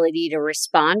ability to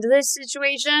respond to this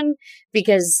situation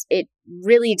because it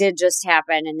really did just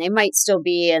happen, and they might still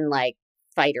be in like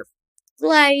fight or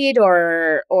flight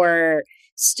or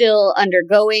still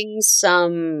undergoing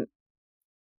some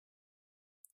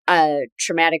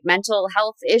traumatic mental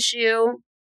health issue.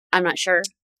 I'm not sure.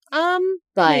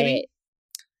 Maybe.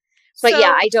 But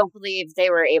yeah, I don't believe they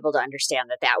were able to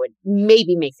understand that would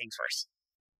maybe make things worse.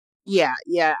 Yeah.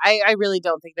 I really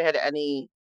don't think they had any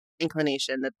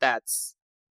inclination that that's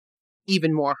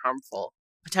even more harmful,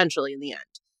 potentially in the end.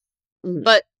 Mm-hmm.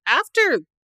 But after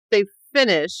they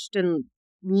finished and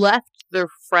left their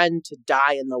friend to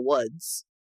die in the woods,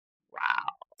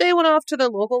 wow, they went off to their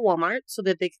local Walmart so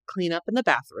that they could clean up in the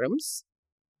bathrooms.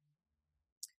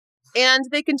 And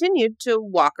they continued to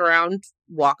walk around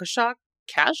Waukesha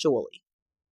casually.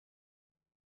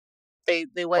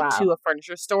 They went to a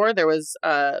furniture store. There was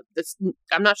I'm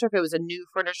not sure if it was a new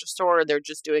furniture store or they're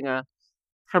just doing a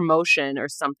promotion or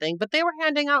something, but they were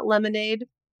handing out lemonade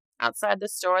outside the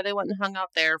store. They went and hung out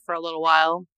there for a little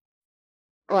while.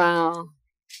 Wow.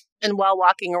 And while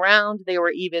walking around, they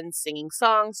were even singing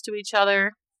songs to each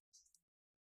other.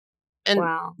 And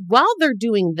while they're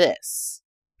doing this,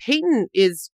 Payton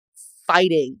is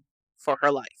fighting for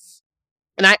her life.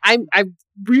 And I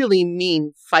really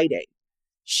mean fighting.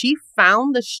 She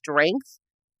found the strength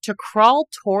to crawl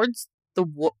towards the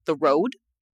road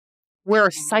where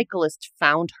a cyclist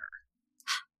found her.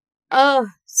 Oh,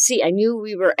 see, I knew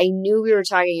we were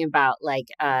talking about like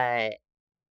a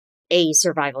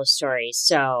survival story.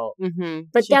 So,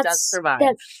 but she does survive.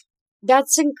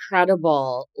 That's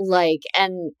incredible. Like,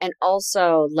 and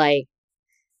also like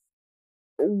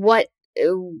what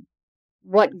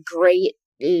great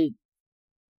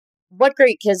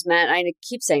kismet. I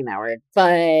keep saying that word,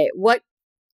 but what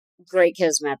great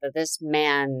kismet that this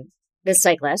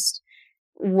cyclist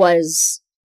was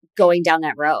going down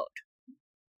that road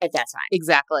at that time.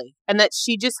 Exactly. And that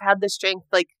she just had the strength.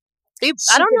 Like,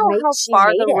 I don't know how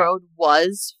far the road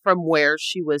was from where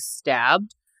she was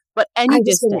stabbed, but any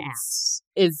distance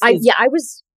is hard.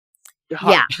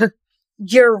 Yeah.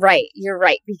 You're right.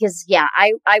 Because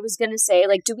I was going to say,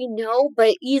 like, do we know?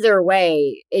 But either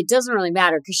way, it doesn't really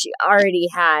matter because she already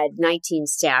had 19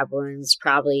 stab wounds,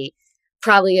 probably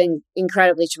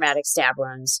incredibly traumatic stab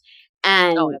wounds,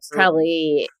 and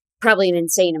probably an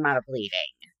insane amount of bleeding.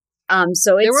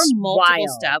 So there were multiple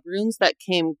stab wounds that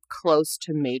came close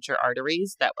to major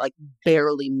arteries that like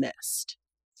barely missed.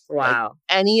 Wow.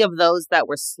 Like, any of those that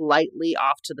were slightly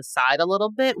off to the side a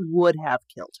little bit would have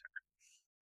killed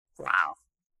her.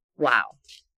 Wow.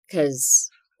 Because,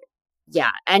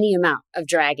 any amount of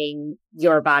dragging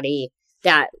your body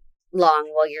that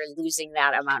long while you're losing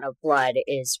that amount of blood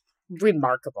is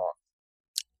remarkable.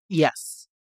 Yes.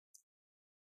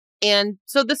 And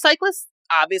so the cyclist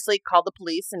obviously called the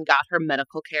police and got her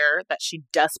medical care that she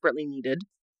desperately needed.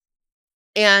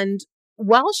 And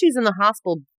while she's in the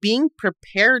hospital being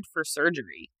prepared for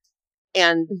surgery,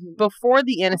 and before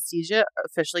the anesthesia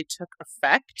officially took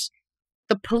effect,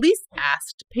 the police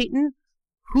asked Payton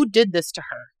who did this to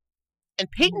her.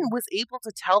 And Payton was able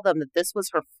to tell them that this was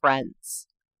her friends.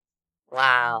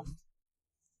 Wow.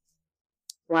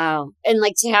 And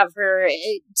like to have her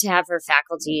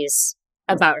faculties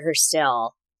about her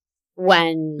still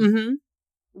when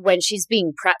she's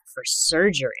being prepped for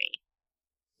surgery.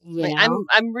 Like,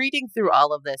 I'm reading through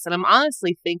all of this and I'm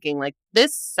honestly thinking like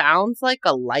this sounds like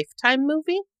a Lifetime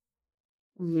movie.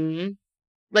 Mm-hmm.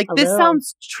 Like this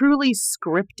sounds truly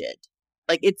scripted.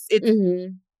 Like it's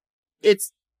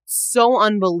so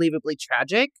unbelievably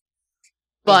tragic,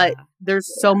 but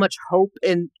there's so much hope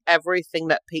in everything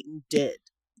that Payton did.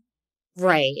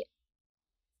 Right.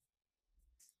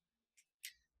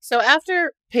 So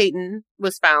after Payton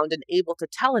was found and able to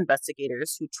tell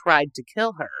investigators who tried to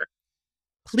kill her,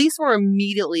 police were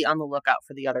immediately on the lookout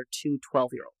for the other two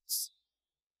 12-year-olds.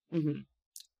 Mm-hmm.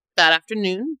 That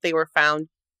afternoon, they were found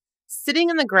sitting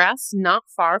in the grass not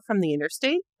far from the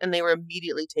interstate, and they were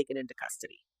immediately taken into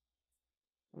custody.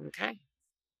 Okay.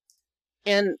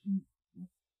 And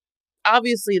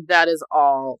obviously that is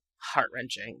all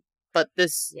heart-wrenching, but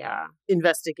this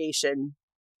investigation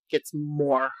gets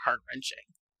more heart-wrenching.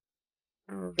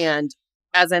 Oh. And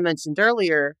as I mentioned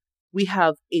earlier, we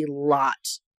have a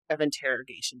lot of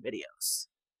interrogation videos.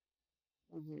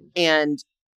 Mm-hmm. And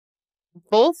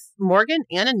both Morgan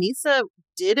and Anissa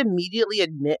did immediately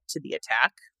admit to the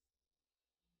attack.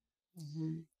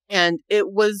 Mm-hmm. And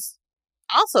it was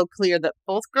also clear that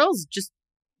both girls just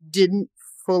didn't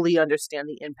fully understand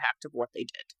the impact of what they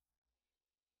did.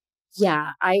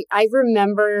 Yeah, I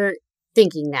remember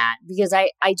thinking that because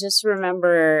I just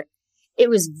remember it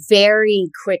was very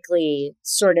quickly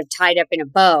sort of tied up in a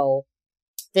bow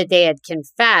that they had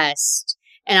confessed.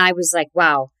 And I was like,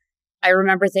 wow, I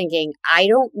remember thinking, I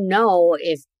don't know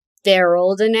if they're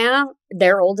old enough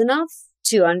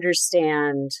to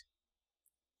understand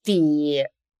the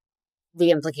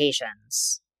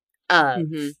implications of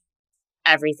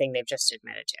everything they've just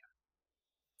admitted to.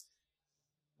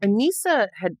 Anissa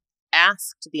had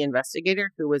asked the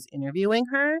investigator who was interviewing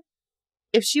her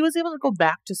if she was able to go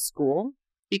back to school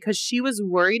because she was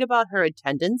worried about her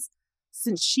attendance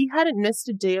since she hadn't missed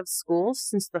a day of school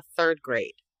since the 3rd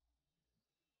grade.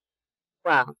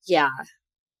 Wow. Yeah.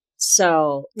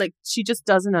 So, like, she just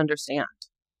doesn't understand.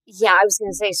 Yeah, I was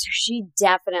going to say, so she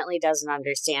definitely doesn't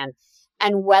understand.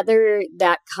 And whether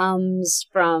that comes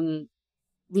from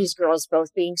these girls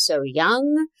both being so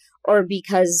young or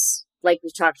because, like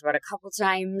we've talked about a couple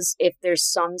times, if there's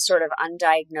some sort of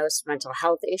undiagnosed mental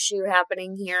health issue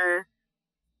happening here.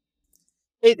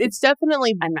 It's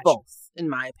definitely both, in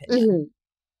my opinion.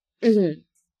 Mm-hmm. Mm-hmm.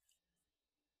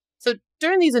 So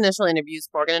during these initial interviews,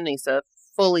 Morgan and Anissa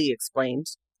fully explained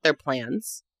their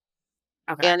plans.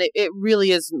 Okay. And it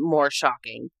really is more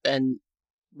shocking than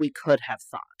we could have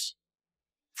thought.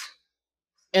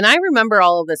 And I remember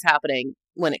all of this happening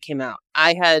when it came out.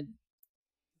 I had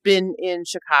been in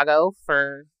Chicago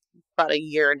for about a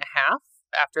year and a half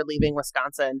after leaving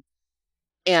Wisconsin.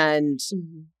 And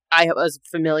I was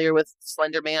familiar with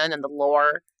Slender Man and the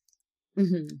lore.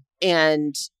 Mm-hmm.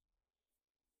 And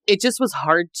it just was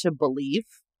hard to believe.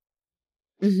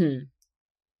 Mm-hmm.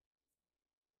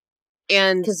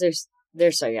 And because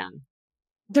they're so young.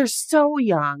 They're so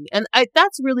young. And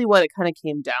that's really what it kind of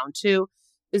came down to,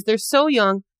 is they're so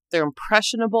young, they're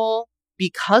impressionable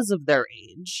because of their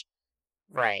age.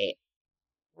 Right.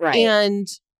 Right. And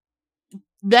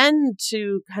then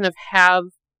to kind of have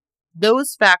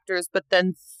those factors, but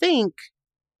then think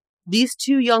these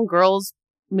two young girls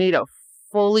made a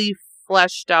fully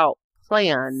fleshed out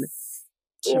plan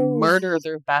to murder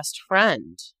their best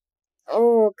friend.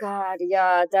 Oh God,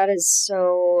 yeah, that is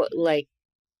so, like,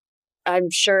 I'm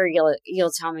sure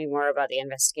you'll tell me more about the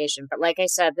investigation, but like I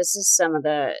said, this is some of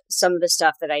the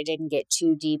stuff that I didn't get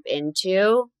too deep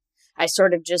into. I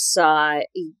sort of just saw,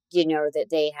 that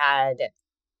they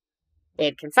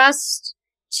had confessed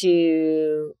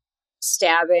to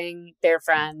stabbing their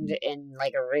friend in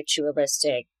like a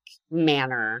ritualistic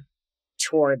manner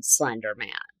towards Slender Man.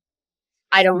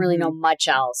 I don't really know much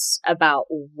else about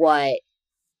what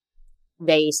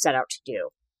they set out to do.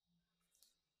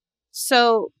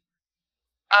 So,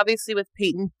 obviously with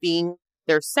Payton being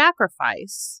their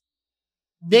sacrifice,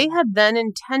 they had then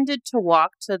intended to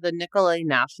walk to the Nicolet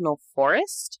National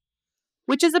Forest,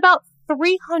 which is about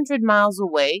 300 miles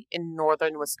away in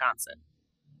northern Wisconsin.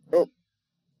 Oh.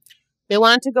 They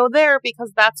wanted to go there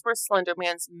because that's where Slender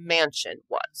Man's mansion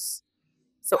was.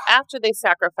 So after they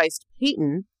sacrificed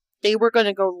Payton, they were going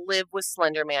to go live with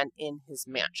Slender Man in his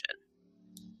mansion.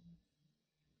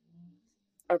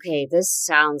 Okay, this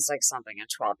sounds like something a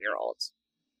 12-year-old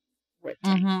would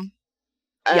think. Mm-hmm.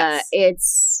 Yes.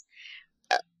 It's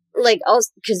like,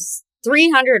 also, because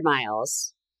 300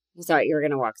 miles, you thought you were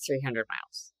going to walk 300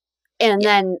 miles. And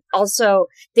then also,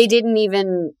 they didn't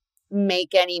even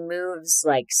make any moves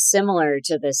like similar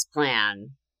to this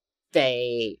plan.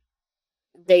 They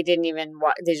didn't even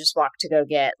walk, they just walked to go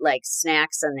get like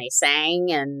snacks and they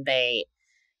sang and they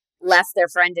left their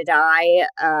friend to die.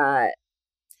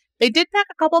 They did pack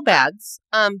a couple bags,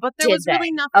 but there was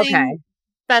really nothing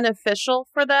beneficial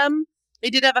for them.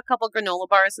 They did have a couple granola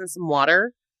bars and some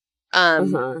water,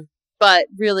 but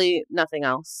really nothing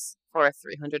else for a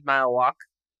 300-mile walk.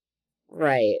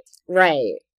 Right.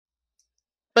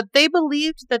 But they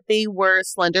believed that they were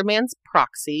Slender Man's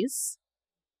proxies,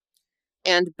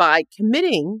 and by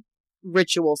committing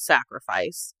ritual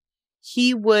sacrifice,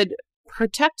 he would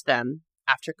protect them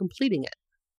after completing it.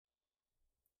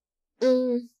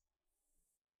 The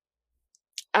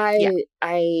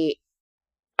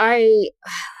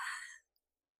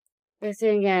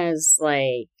thing is,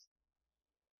 like,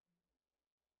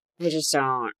 I just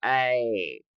don't,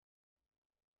 I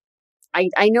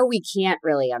know we can't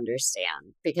really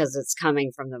understand because it's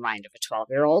coming from the mind of a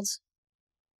 12-year-old.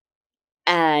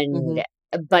 And,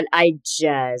 but I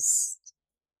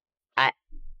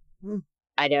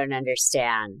don't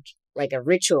understand. Like, a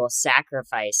ritual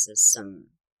sacrifice is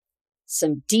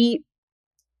some deep,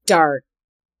 dark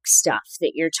stuff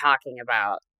that you're talking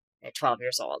about at 12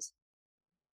 years old.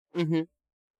 Mm-hmm.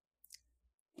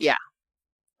 Yeah.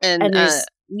 And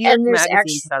New York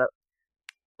Magazine put out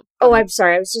I'm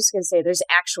sorry. I was just going to say there's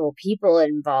actual people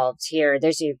involved here.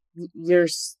 There's your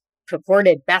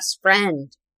purported best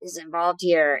friend is involved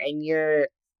here, and you're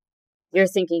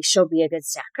thinking she'll be a good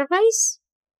sacrifice?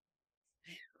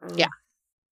 Yeah.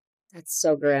 That's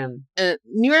so grim.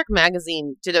 New York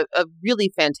Magazine did a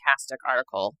really fantastic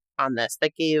article on this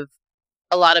that gave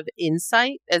a lot of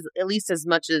insight, at least as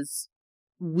much as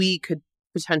we could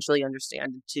potentially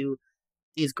understand, into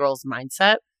these girls'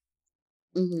 mindset.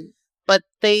 Mm-hmm. But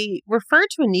they refer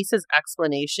to Anissa's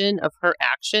explanation of her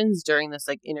actions during this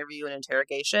like interview and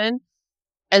interrogation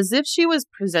as if she was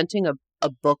presenting a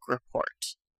book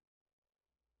report.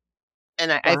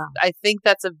 And I think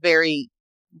that's a very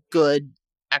good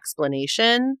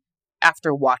explanation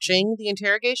after watching the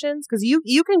interrogations, because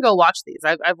you can go watch these.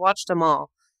 I've watched them all.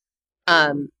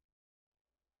 There's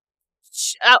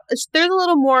a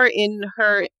little more in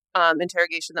her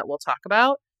interrogation that we'll talk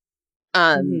about.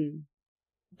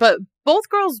 But both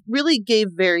girls really gave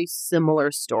very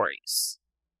similar stories.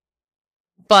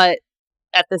 But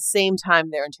at the same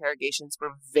time, their interrogations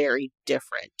were very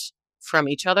different from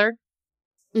each other.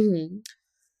 Mm-hmm.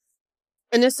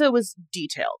 Anissa was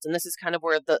detailed, and this is kind of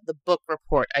where the book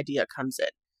report idea comes in.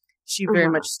 She very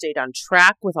much stayed on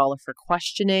track with all of her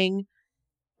questioning,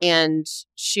 and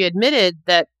she admitted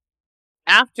that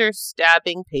after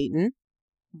stabbing Payton,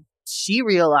 she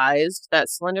realized that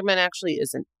Slenderman actually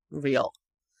isn't real.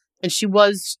 And she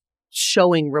was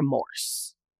showing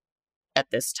remorse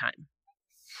at this time.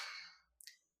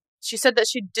 She said that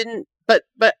she didn't, but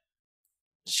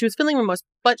she was feeling remorse,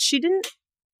 but she didn't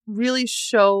really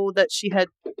show that she had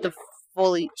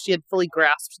fully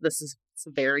grasped the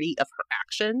severity of her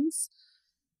actions.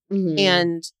 Mm-hmm.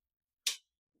 And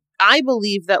I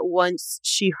believe that once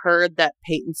she heard that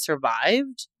Payton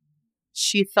survived,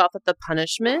 she thought that the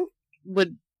punishment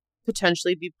would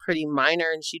potentially be pretty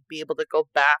minor and she'd be able to go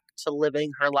back to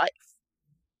living her life.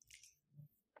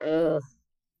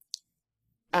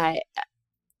 I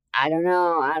don't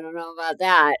know. I don't know about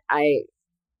that.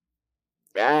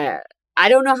 I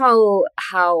don't know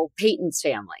how Payton's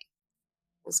family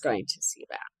is going to see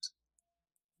that.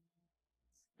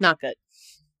 Not good.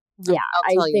 Yeah,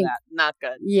 I'll tell you that. Not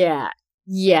good.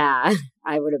 Yeah,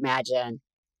 I would imagine.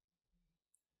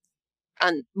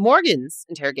 On Morgan's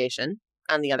interrogation,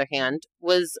 on the other hand,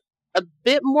 was a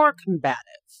bit more combative.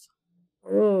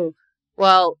 Ooh.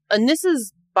 Well,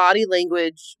 Anissa's body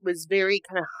language was very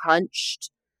kind of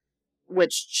hunched,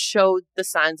 which showed the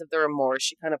signs of the remorse.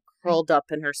 She kind of curled up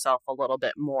in herself a little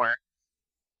bit more.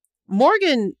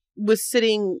 Morgan was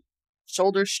sitting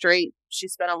shoulders straight. She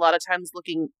spent a lot of times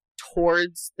looking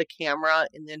towards the camera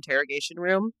in the interrogation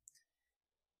room.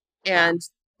 And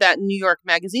that New York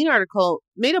Magazine article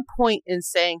made a point in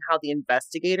saying how the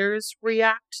investigators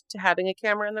react to having a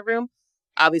camera in the room.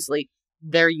 Obviously,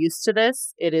 they're used to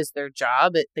this. It is their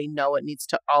job. They know it needs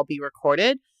to all be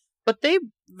recorded. But they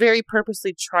very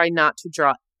purposely try not to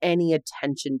draw any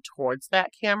attention towards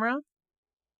that camera.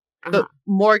 But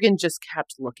Morgan just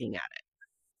kept looking at it.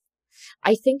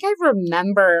 I think I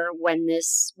remember when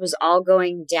this was all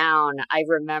going down, I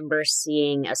remember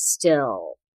seeing a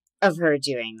still of her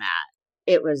doing that.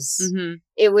 It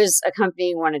was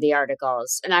accompanying one of the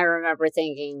articles, and I remember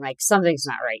thinking, like, something's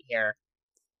not right here.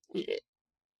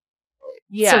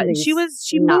 Yeah, she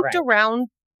moved around.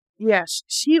 Yeah,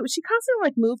 she constantly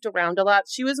like moved around a lot.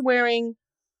 She was wearing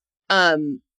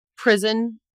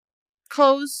prison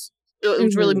clothes,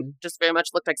 which really just very much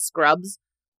looked like scrubs.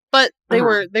 But they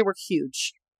were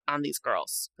huge on these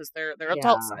girls because they're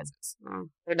adult sizes.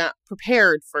 They're not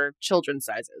prepared for children's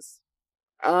sizes.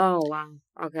 Oh, wow.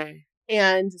 Okay.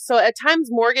 And so at times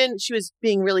Morgan, she was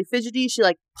being really fidgety. She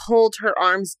like pulled her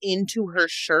arms into her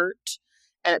shirt.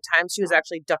 And at times she was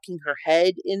actually ducking her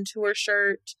head into her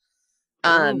shirt.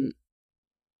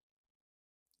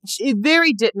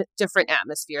 Very different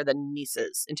atmosphere than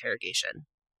Anissa's interrogation.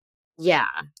 Yeah.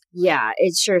 Yeah.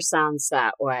 It sure sounds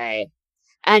that way.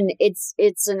 And it's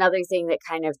another thing that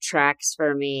kind of tracks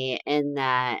for me in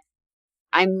that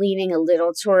I'm leaning a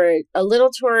little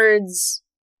towards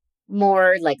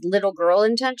more like little girl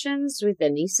intentions with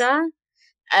Anissa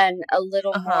and a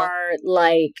little more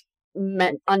like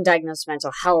undiagnosed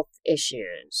mental health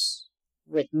issues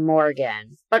with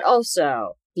Morgan, but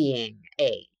also being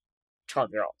a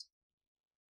 12-year-old.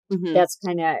 Mm-hmm. That's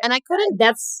kind of, and I couldn't.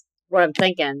 That's what I'm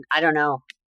thinking. I don't know.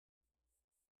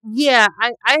 Yeah,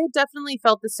 I definitely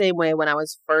felt the same way when I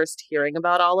was first hearing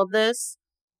about all of this.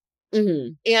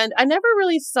 Mm-hmm. And I never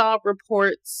really saw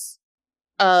reports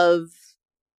of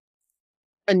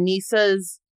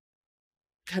Anissa's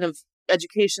kind of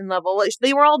education level.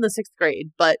 They were all in the 6th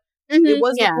grade, but it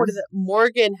was reported that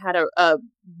Morgan had a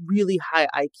really high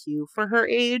IQ for her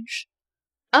age.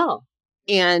 Oh.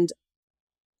 And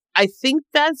I think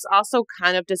that's also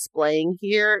kind of displaying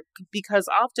here because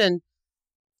often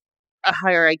a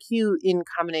higher IQ in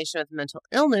combination with mental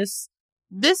illness,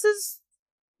 this is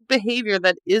behavior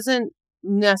that isn't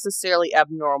necessarily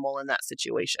abnormal in that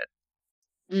situation.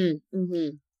 Mm-hmm.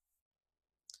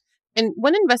 And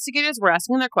when investigators were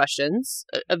asking their questions,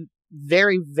 a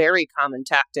very, very common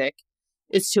tactic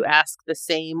is to ask the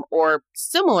same or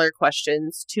similar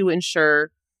questions to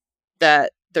ensure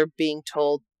that they're being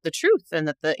told the truth and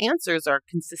that the answers are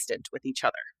consistent with each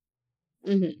other.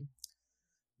 Mm-hmm.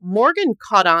 Morgan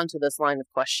caught on to this line of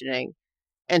questioning,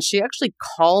 and she actually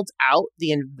called out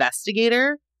the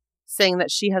investigator, saying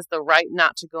that she has the right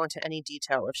not to go into any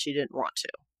detail if she didn't want to.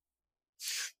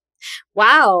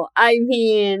 Wow. I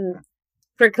mean,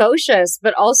 precocious,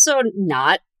 but also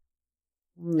not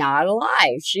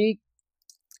alive.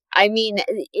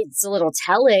 It's a little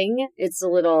telling. It's a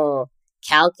little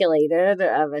calculated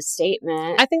of a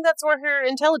statement. I think that's where her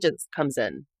intelligence comes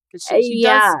in. She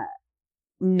does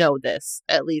know this,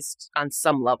 at least on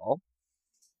some level.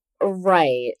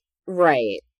 Right.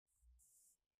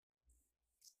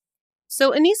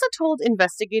 So Anissa told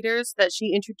investigators that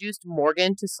she introduced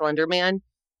Morgan to Slender Man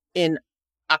in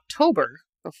October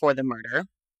before the murder.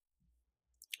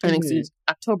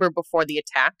 October before the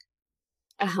attack.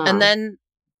 Uh-huh. And then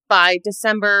by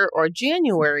December or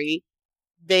January,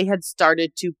 they had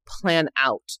started to plan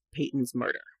out Payton's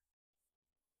murder.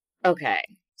 Okay.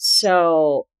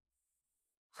 So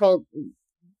hold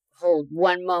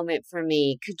one moment for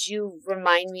me. Could you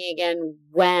remind me again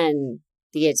when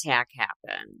the attack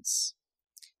happens?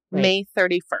 May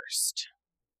 31st.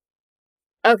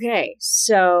 Okay,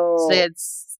 so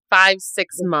it's 5-6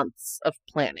 months of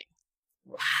planning.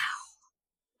 Wow.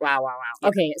 Yeah.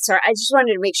 Okay, sorry, I just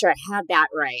wanted to make sure I had that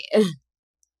right.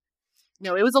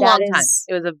 No, it was a long time.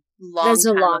 It was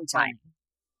a long time.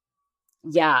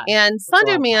 Yeah. And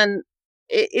Slender Man,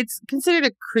 it's considered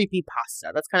a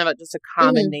creepypasta. That's kind of just a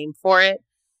common name for it.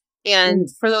 And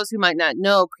for those who might not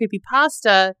know,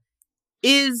 creepypasta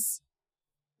is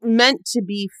meant to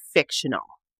be fictional,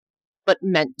 but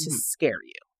meant to scare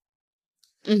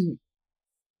you. Mm-hmm.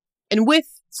 And with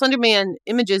Slender Man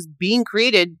images being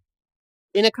created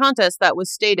in a contest that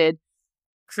was stated,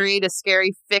 create a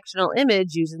scary fictional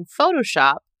image using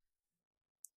Photoshop.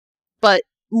 But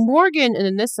Morgan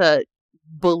and Anissa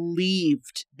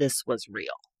believed this was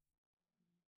real.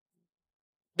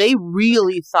 They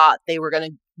really thought they were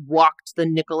going to walk to the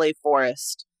Nicolay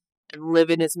forest and live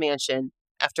in his mansion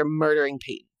after murdering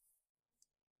Payton.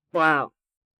 Wow.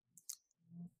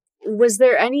 Was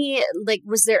there any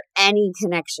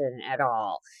connection at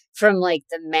all from like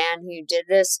the man who did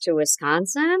this to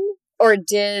Wisconsin? Or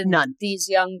did none. These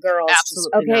young girls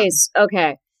absolutely none.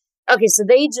 Okay, so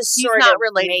they just He's sort not of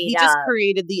related. He just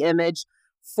created the image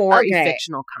for a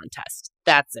fictional contest.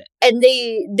 That's it. And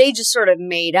they just sort of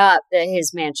made up that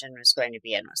his mansion was going to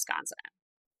be in Wisconsin.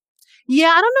 Yeah,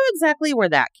 I don't know exactly where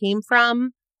that came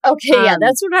from. Okay, yeah,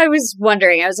 that's what I was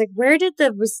wondering. I was like, where did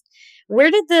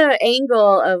the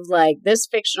angle of like this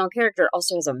fictional character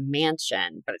also has a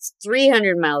mansion, but it's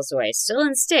 300 miles away, still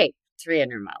in state,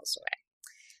 300 miles away.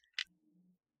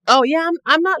 Oh yeah,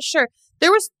 I'm not sure.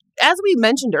 There was, as we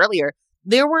mentioned earlier,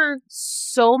 there were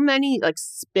so many like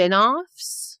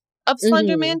spin-offs of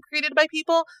Slender Man created by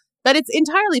people that it's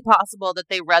entirely possible that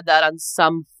they read that on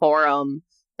some forum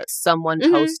that someone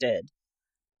posted.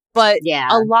 But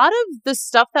a lot of the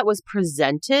stuff that was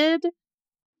presented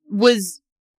was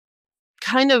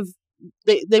kind of,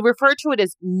 they refer to it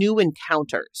as new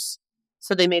encounters.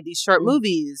 So they made these short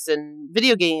movies and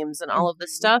video games and all of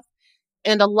this stuff.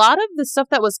 And a lot of the stuff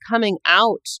that was coming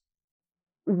out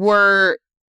were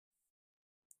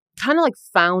kind of like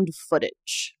found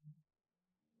footage.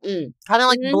 Kind of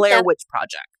like Blair Witch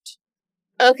Project.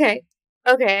 Okay.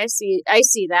 Okay, I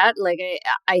see that. Like,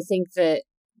 I think that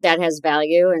has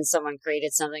value, and someone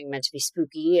created something meant to be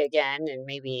spooky again, and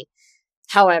maybe,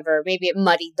 however, maybe it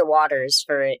muddied the waters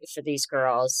for these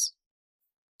girls.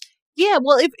 Yeah,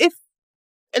 well, if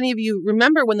any of you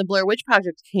remember when the Blair Witch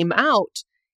Project came out,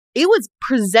 it was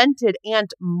presented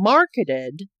and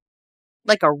marketed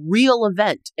like a real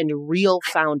event and real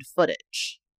found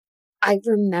footage. I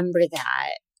remember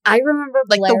that. I remember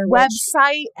like Blair the Witch.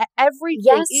 website, everything.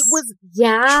 Yes. It was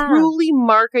Yeah. truly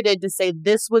marketed to say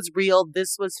this was real,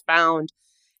 this was found.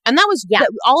 And that was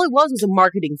all it was a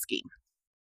marketing scheme.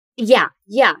 Yeah,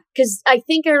 yeah. Because I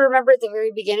think I remember at the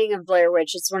very beginning of Blair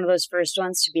Witch, it's one of those first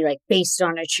ones to be like based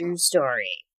on a true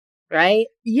story, right?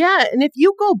 Yeah, and if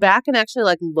you go back and actually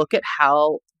like look at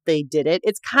how they did it,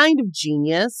 it's kind of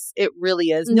genius. It really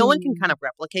is. No one can kind of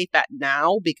replicate that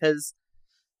now because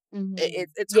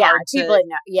it's hard to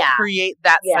create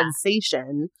that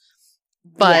sensation.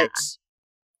 But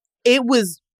it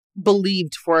was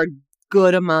believed for a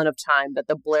good amount of time that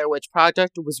the Blair Witch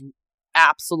Project was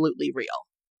absolutely real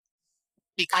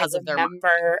because of their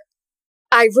marketing.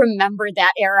 I remember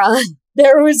that era.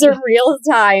 There was a real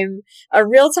time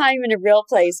in a real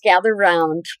place. Gather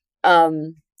round,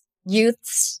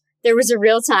 youths. There was a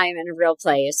real time in a real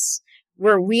place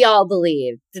where we all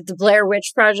believed that the Blair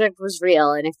Witch Project was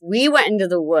real. And if we went into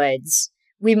the woods,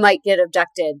 we might get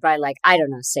abducted by, like, I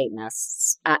don't know,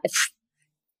 Satanists.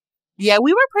 Yeah,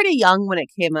 we were pretty young when it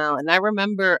came out. And I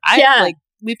remember,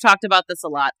 we've talked about this a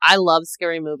lot. I love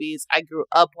scary movies. I grew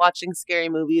up watching scary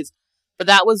movies. But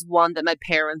that was one that my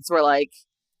parents were like,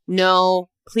 no,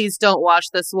 please don't watch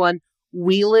this one.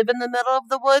 We live in the middle of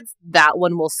the woods. That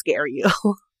one will scare you.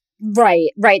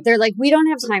 Right. They're like, we don't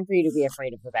have time for you to be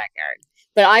afraid of the backyard.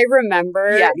 But I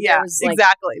remember. Yeah,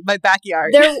 exactly. My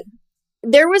backyard.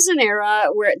 There was an era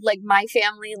where, like, my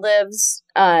family lives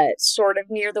sort of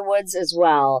near the woods as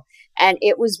well. And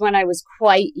it was when I was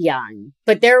quite young.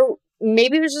 But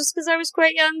maybe it was just because I was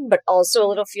quite young, but also a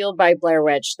little fueled by Blair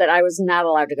Witch, that I was not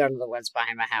allowed to go to the woods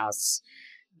behind my house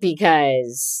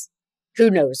because who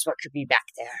knows what could be back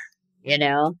there, you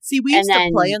know? See, we used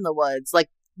to play in the woods. Like,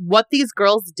 what these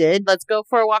girls did, let's go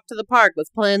for a walk to the park,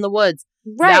 let's play in the woods.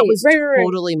 That was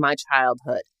totally my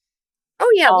childhood.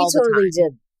 Oh, yeah, we totally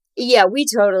did. Yeah, we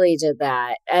totally did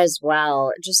that as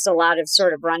well. Just a lot of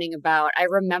sort of running about. I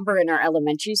remember in our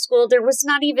elementary school, there was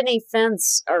not even a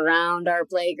fence around our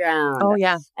playground. Oh,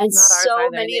 yeah. And so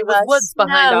many of us. Woods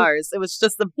behind ours. It was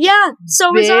just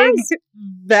so was ours.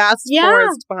 Vast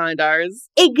forest behind ours.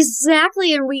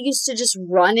 Exactly. And we used to just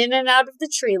run in and out of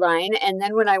the tree line. And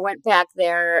then when I went back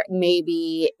there,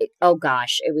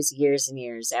 it was years and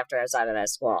years after I was out of that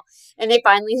school. And they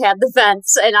finally had the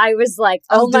fence. And I was like,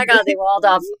 oh my God, they walled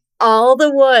off all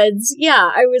the woods.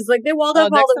 Yeah, I was like, they walled off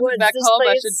all the woods. Back home,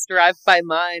 I should drive by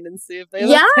mine and see if they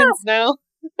have fence now.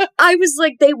 I was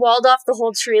like, they walled off the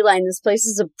whole tree line. This place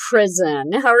is a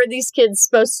prison. How are these kids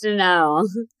supposed to know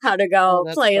how to go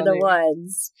play in the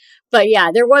woods? But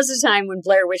yeah, there was a time when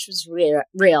Blair Witch was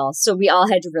real, so we all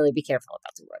had to really be careful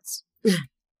about the woods.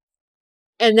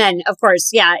 And then, of course,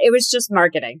 it was just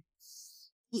marketing.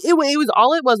 It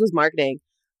was marketing.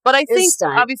 But I think,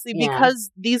 obviously, because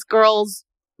these girls,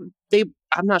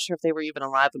 I'm not sure if they were even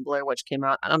alive when Blair Witch came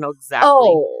out. I don't know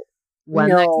exactly when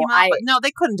that came out. But no,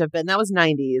 they couldn't have been. That was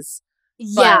 90s.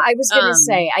 Yeah, I was going to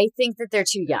say, I think that they're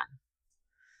too young.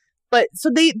 But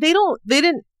so they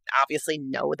didn't obviously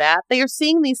know that. They are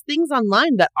seeing these things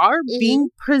online that are being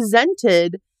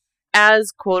presented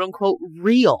as quote unquote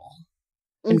real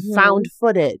and found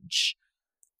footage.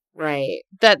 Right.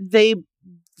 That they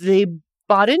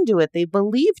bought into it. They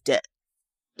believed it.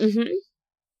 Mm-hmm.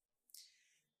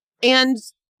 And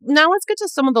now let's get to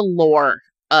some of the lore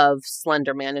of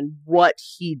Slender Man and what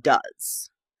he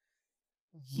does.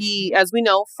 He, as we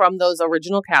know from those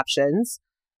original captions,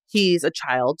 he's a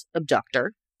child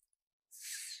abductor.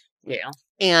 Yeah.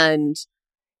 And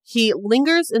he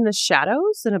lingers in the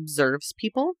shadows and observes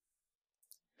people.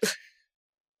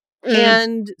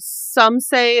 And some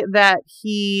say that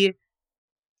he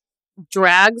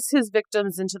drags his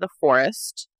victims into the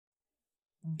forest,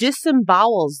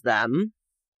 disembowels them.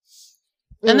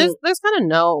 And there's kind of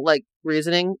no like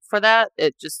reasoning for that.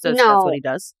 It just says that's what he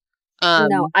does.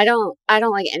 No, I don't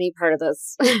like any part of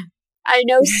this. I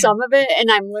know some of it,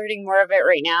 and I'm learning more of it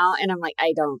right now. And I'm like,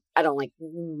 I don't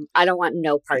want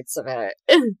no parts of it.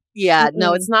 Yeah,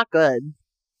 no, it's not good.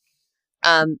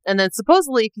 And then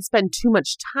supposedly, if you spend too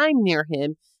much time near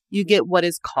him, you get what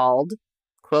is called,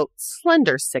 quote,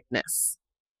 slender sickness.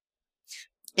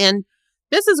 And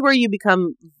this is where you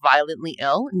become violently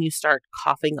ill and you start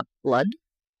coughing up blood.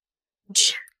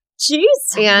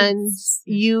 Jesus. And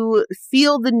you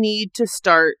feel the need to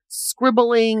start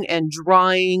scribbling and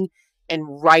drawing and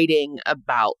writing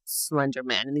about Slender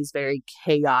Man in these very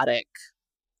chaotic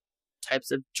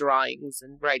types of drawings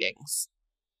and writings.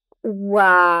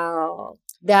 Wow.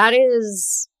 That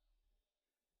is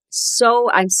so,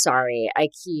 I'm sorry.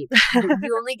 You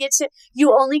only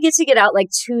get to get out like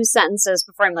 2 sentences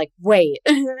before I'm like, wait,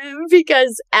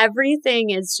 because everything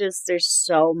is just, there's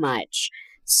so much.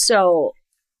 So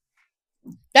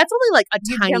that's only like a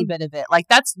tiny bit of it. Like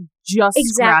that's just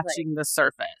exactly. scratching the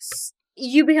surface.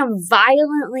 You become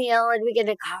violently ill and begin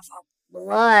to cough up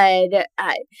blood.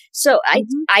 I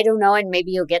don't know, and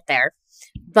maybe you'll get there.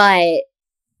 But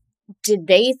did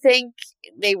they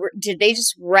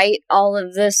just write all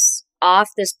of this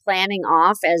planning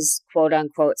off as quote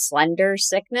unquote slender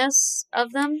sickness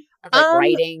of them? Of like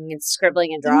writing and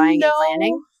scribbling and drawing and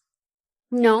planning?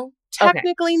 No.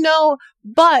 Technically, no.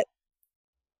 But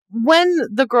when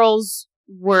the girls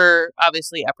were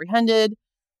obviously apprehended,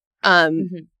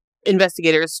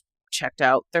 investigators checked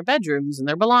out their bedrooms and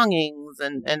their belongings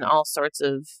and all sorts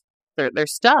of their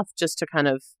stuff just to kind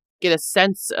of get a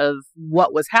sense of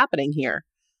what was happening here.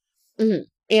 Mm-hmm.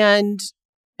 And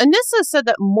Anissa said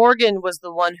that Morgan was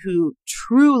the one who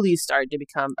truly started to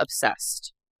become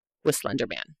obsessed with Slender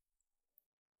Man.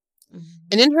 Mm-hmm.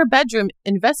 And in her bedroom,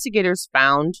 investigators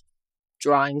found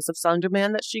drawings of Slender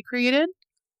Man that she created.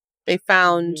 They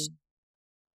found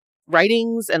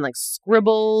writings and like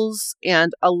scribbles,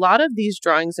 and a lot of these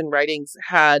drawings and writings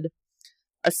had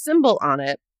a symbol on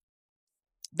it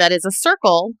that is a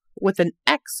circle with an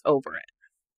X over it.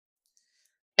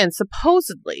 And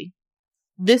supposedly,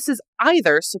 this is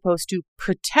either supposed to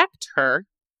protect her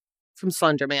from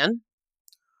Slender Man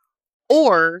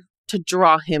or to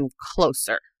draw him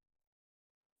closer.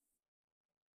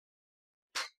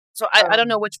 So I don't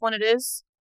know which one it is,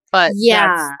 but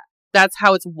that's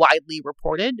how it's widely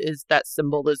reported, is that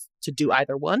symbol is to do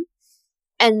either one.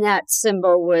 And that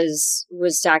symbol was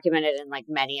documented in like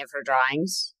many of her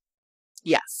drawings?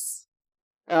 Yes.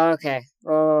 Okay.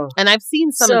 Oh. And I've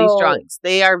seen some of these drawings.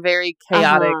 They are very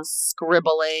chaotic,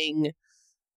 scribbling.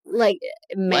 Like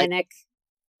manic.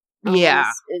 Yeah.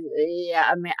 Yeah.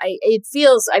 I mean, it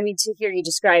feels, to hear you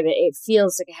describe it, it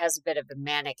feels like it has a bit of a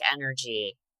manic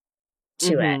energy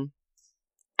to it.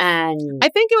 And I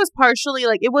think it was partially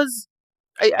like it was,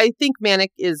 I think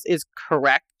manic is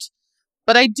correct,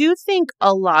 but I do think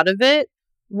a lot of it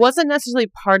wasn't necessarily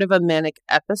part of a manic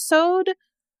episode.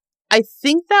 I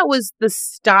think that was the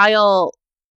style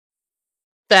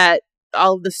that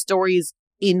all of the stories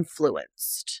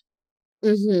influenced.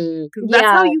 Mm-hmm. That's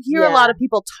how you hear a lot of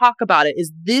people talk about it,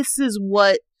 is this is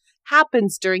what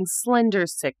happens during Slender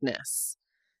sickness.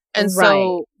 And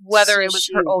so whether it was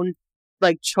her own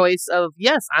like choice of,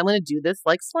 yes, I'm going to do this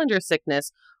like Slender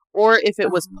sickness, or if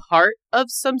it was part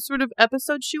of some sort of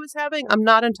episode she was having, I'm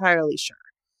not entirely sure.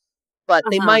 But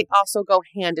they might also go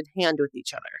hand in hand with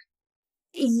each other.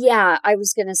 Yeah, I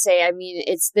was going to say,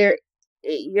 it's there.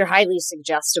 You're highly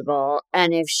suggestible.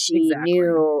 And if she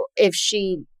knew, if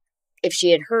she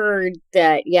had heard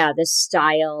that, this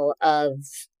style of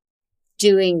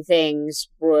doing things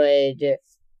would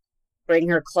bring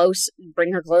her closer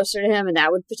to him, and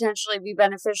that would potentially be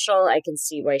beneficial, I can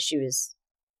see why she was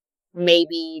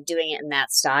maybe doing it in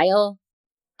that style.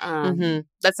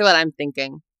 That's what I'm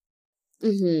thinking.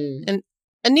 And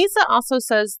Anissa also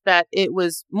says that it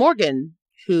was Morgan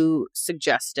who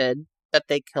suggested that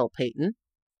they kill Payton.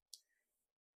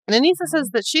 And Anissa says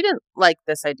that she didn't like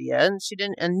this idea and she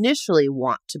didn't initially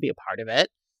want to be a part of it,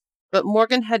 but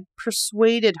Morgan had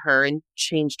persuaded her and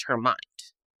changed her mind.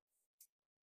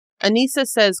 Anissa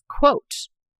says, quote,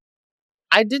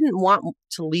 I didn't want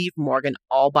to leave Morgan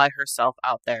all by herself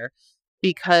out there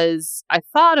because I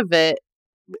thought it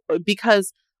would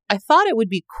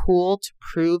be cool to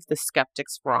prove the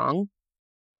skeptics wrong.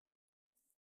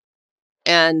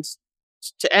 And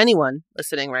to anyone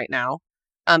listening right now,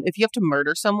 if you have to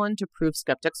murder someone to prove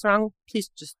skeptics wrong, please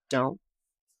just don't.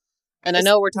 And I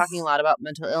know we're talking a lot about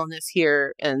mental illness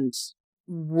here and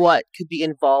what could be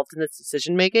involved in this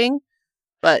decision making,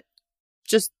 but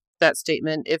just that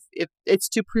statement, if it's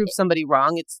to prove somebody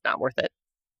wrong, it's not worth it.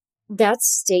 That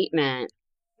statement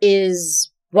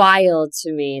is wild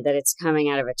to me that it's coming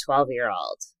out of a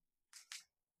 12-year-old.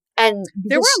 And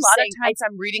there were a lot of times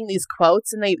I'm reading these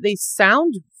quotes and they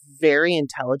sound very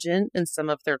intelligent in some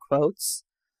of their quotes.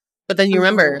 But then you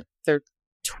remember they're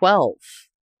 12.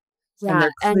 Yeah, and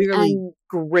they're clearly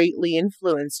greatly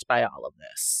influenced by all of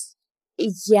this.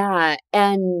 Yeah,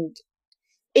 and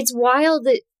it's wild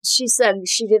that she said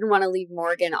she didn't want to leave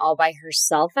Morgan all by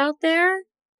herself out there.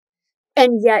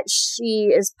 And yet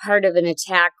she is part of an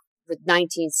attack with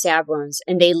 19 stab wounds,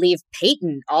 and they leave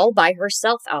Payton all by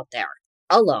herself out there,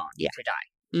 alone, to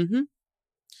die. Mm-hmm.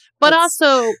 But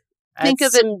also, think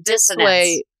of it this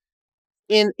way,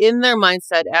 in their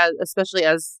mindset, especially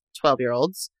as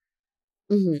 12-year-olds,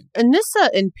 Anissa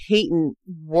and Payton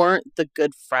weren't the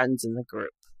good friends in the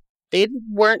group. They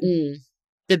weren't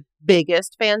the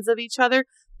biggest fans of each other.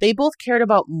 They both cared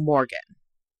about Morgan.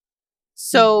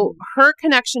 So her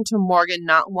connection to Morgan,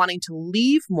 not wanting to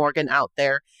leave Morgan out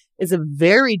there, is a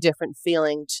very different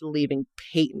feeling to leaving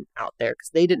Payton out there because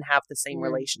they didn't have the same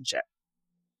relationship.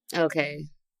 Okay.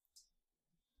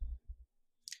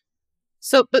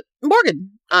 So, but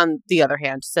Morgan, on the other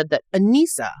hand, said that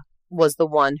Anissa was the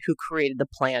one who created the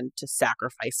plan to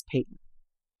sacrifice Payton.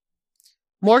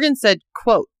 Morgan said,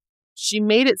 quote, "She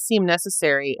made it seem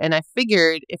necessary, and I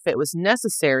figured if it was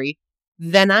necessary,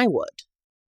 then I would."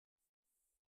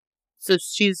 So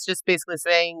she's just basically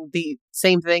saying the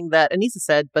same thing that Anissa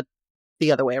said, but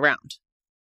the other way around.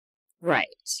 Right.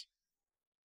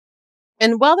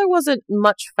 And while there wasn't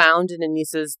much found in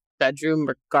Anissa's bedroom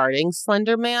regarding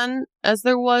Slender Man as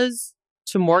there was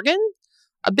to Morgan,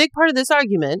 a big part of this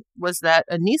argument was that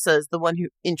Anissa is the one who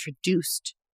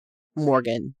introduced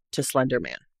Morgan to Slender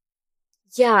Man.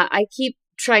 Yeah, I keep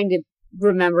trying to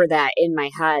remember that in my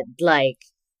head. Like,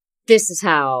 this is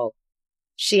how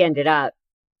she ended up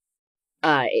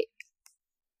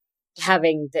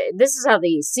having this is how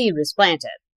the seed was planted.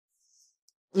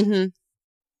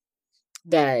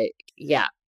 Yeah.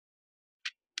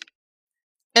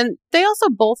 And they also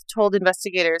both told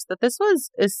investigators that this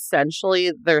was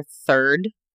essentially their third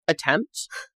attempt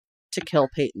to kill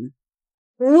Payton.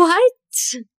 What?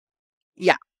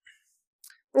 Yeah.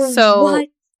 So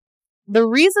the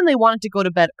reason they wanted to go to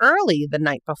bed early the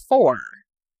night before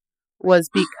was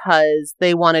because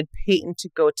they wanted Payton to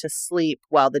go to sleep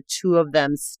while the two of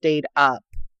them stayed up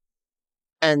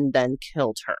and then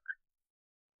killed her.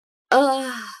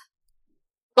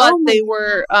 But they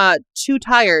were too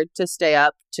tired to stay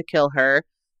up to kill her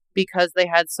because they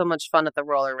had so much fun at the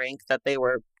roller rink that they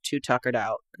were too tuckered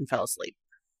out and fell asleep.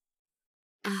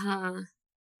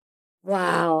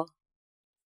 Wow.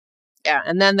 Yeah,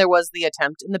 and then there was the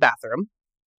attempt in the bathroom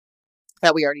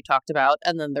that we already talked about,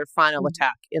 and then their final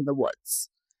attack in the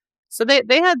woods. So they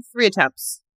had 3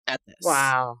 attempts at this.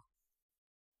 Wow.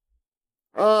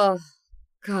 Oh,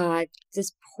 God.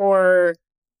 This poor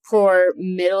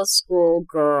middle school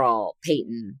girl,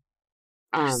 Payton.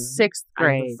 6th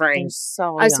grade.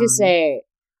 So I was going to say,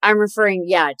 I'm referring,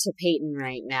 to Payton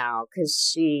right now,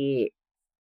 because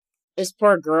this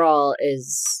poor girl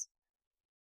is,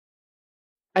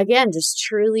 again, just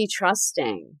truly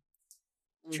trusting.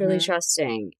 Truly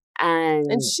trusting.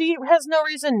 And she has no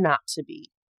reason not to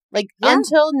be. Like,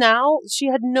 until now, she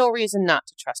had no reason not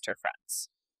to trust her friends.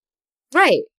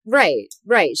 Right.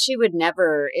 It would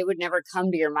never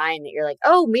come to your mind that you're like,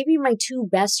 oh, maybe my 2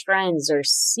 best friends are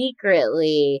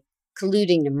secretly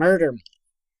colluding to murder me.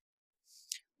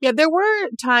 Yeah, there were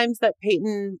times that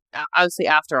Payton, obviously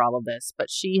after all of this, but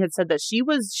she had said that she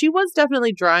was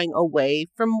definitely drawing away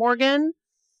from Morgan.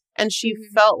 And she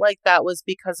felt like that was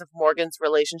because of Morgan's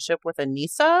relationship with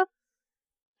Anissa.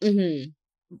 And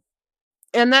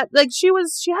that, like, she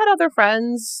had other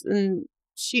friends, and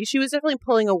she was definitely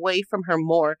pulling away from her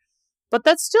more. But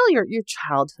that's still your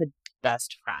childhood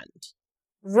best friend.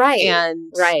 Right.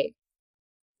 And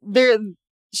they're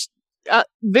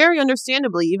very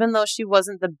understandably, even though she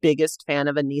wasn't the biggest fan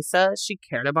of Anissa, she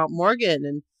cared about Morgan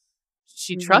and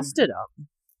she trusted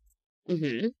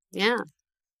him. Yeah.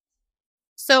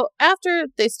 So after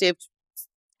they stabbed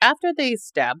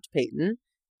Payton,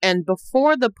 and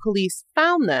before the police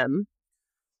found them,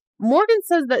 Morgan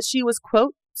says that she was,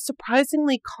 quote,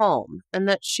 surprisingly calm and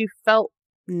that she felt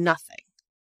nothing.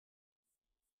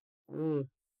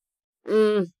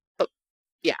 But,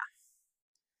 yeah.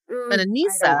 And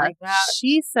Anissa,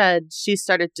 she said she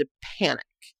started to panic.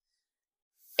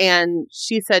 And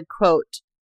she said, quote,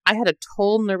 "I had a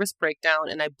total nervous breakdown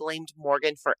and I blamed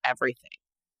Morgan for everything.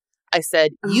 I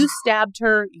said, you stabbed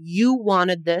her. You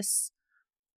wanted this."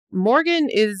 Morgan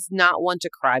is not one to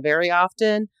cry very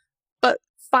often, but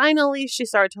finally she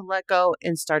started to let go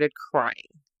and started crying.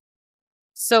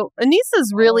 So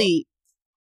Anissa's really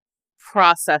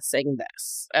processing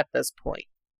this at this point.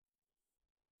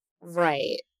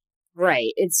 Right.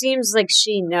 It seems like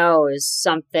she knows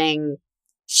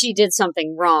she did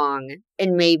something wrong,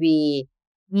 and maybe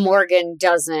Morgan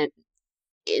doesn't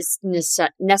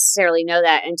necessarily know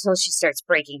that until she starts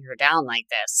breaking her down like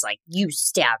this. Like, you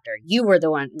stabbed her. You were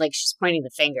the one. Like, she's pointing the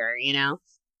finger, you know?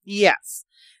 Yes.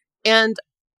 And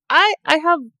I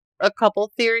have a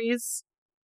couple theories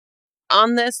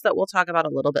on this that we'll talk about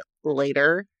a little bit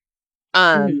later.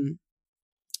 Um,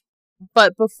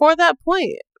 But before that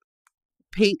point,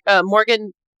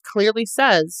 Morgan clearly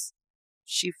says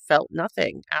she felt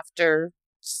nothing after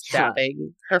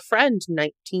stabbing her friend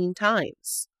 19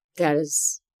 times. That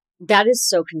is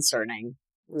so concerning.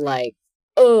 Like,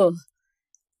 oh.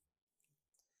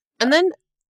 And then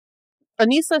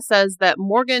Anissa says that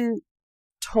Morgan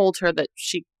told her that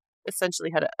she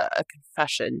essentially had a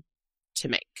confession to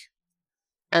make,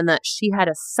 and that she had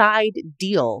a side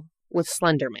deal with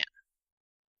Slender Man.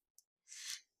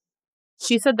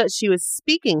 She said that she was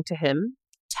speaking to him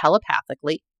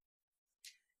telepathically,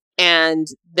 and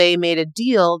they made a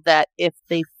deal that if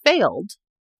they failed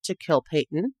to kill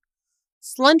Payton,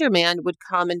 Slender Man would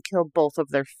come and kill both of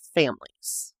their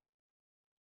families.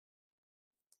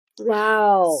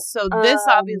 Wow. So this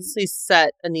obviously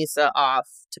set Anissa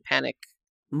off to panic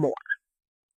more.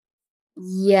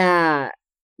 Yeah.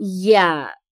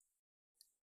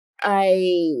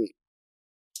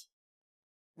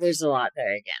 There's a lot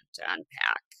there again to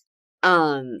unpack.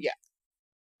 Yeah.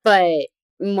 But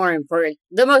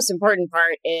the most important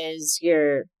part is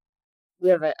we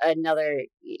have another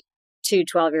two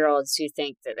 12-year-olds who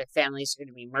think that their families are going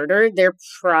to be murdered. They're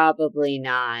probably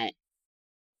not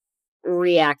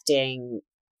reacting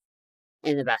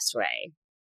in the best way.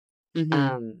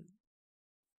 Mm-hmm.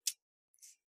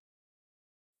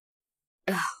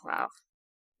 Oh, wow.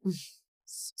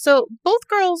 So both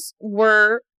girls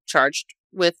were charged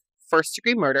with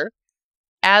first-degree murder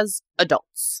as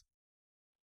adults.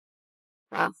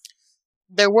 Wow.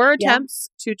 There were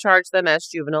attempts to charge them as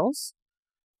juveniles,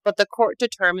 but the court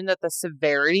determined that the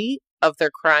severity of their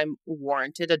crime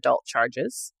warranted adult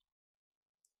charges.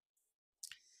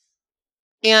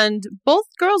 And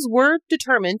both girls were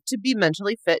determined to be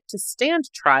mentally fit to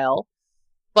stand trial,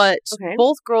 but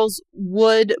both girls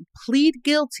would plead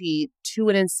guilty to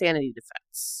an insanity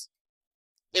defense.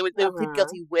 They would plead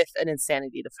guilty with an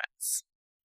insanity defense.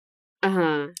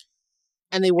 And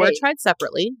they were tried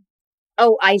separately.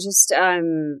 Oh, I just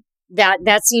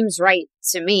that seems right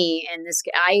to me. And this,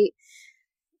 it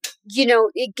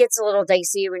gets a little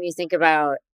dicey when you think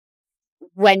about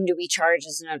when do we charge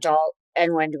as an adult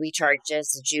and when do we charge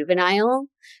as a juvenile.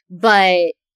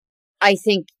 But I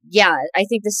think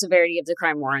the severity of the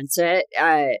crime warrants it.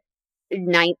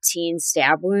 19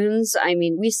 stab wounds. I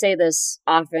mean, we say this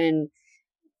often,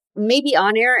 maybe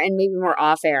on air and maybe more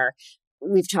off air.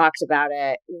 We've talked about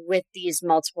it with these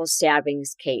multiple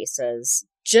stabbings cases.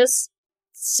 Just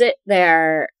sit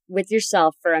there with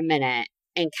yourself for a minute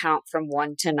and count from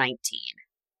 1 to 19.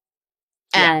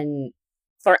 Yeah. And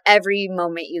for every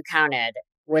moment you counted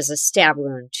was a stab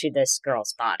wound to this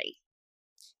girl's body.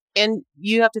 And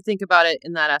you have to think about it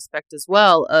in that aspect as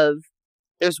well of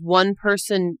there's one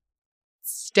person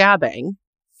stabbing,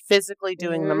 physically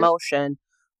doing the motion,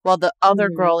 while the other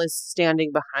girl is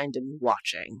standing behind and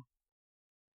watching.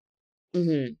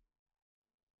 Ugh.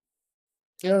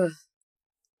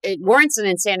 It warrants an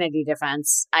insanity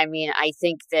defense. I mean, I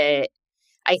think that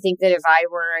if I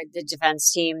were the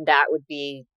defense team, that would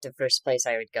be the first place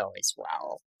I would go as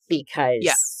well.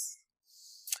 Because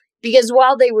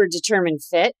while they were determined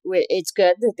fit, it's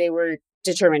good that they were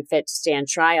determined fit to stand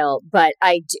trial. But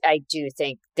I do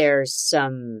think there's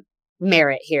some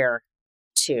merit here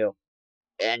to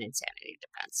an insanity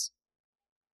defense.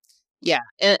 Yeah,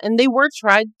 and they were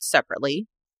tried separately.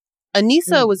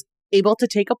 Anissa was able to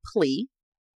take a plea,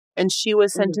 and she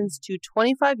was sentenced to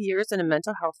 25 years in a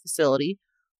mental health facility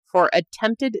for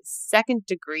attempted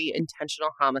second-degree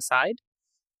intentional homicide,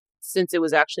 since it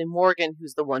was actually Morgan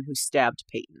who's the one who stabbed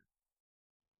Payton.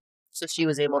 So she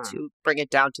was able to bring it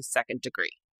down to second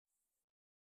degree.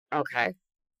 Okay.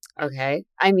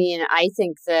 I mean, I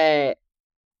think that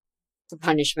the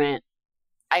punishment,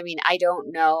 I mean, I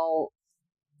don't know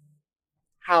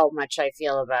how much I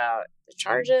feel about the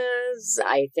charges.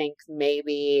 I think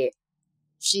maybe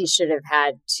she should have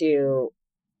had to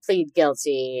plead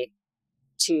guilty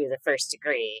to the first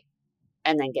degree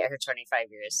and then get her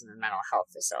 25 years in the mental health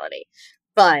facility.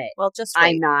 But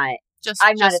I'm not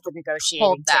at the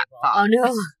negotiating table.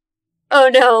 Oh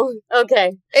no.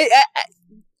 Okay.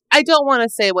 I don't want to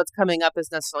say what's coming up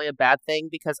is necessarily a bad thing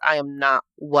because I am not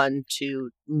one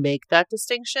to make that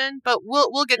distinction, but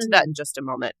we'll get to that in just a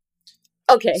moment.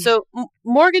 Okay. So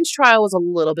Morgan's trial was a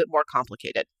little bit more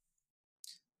complicated.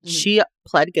 She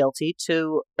pled guilty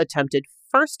to attempted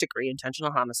first-degree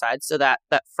intentional homicide, so that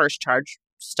first charge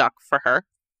stuck for her.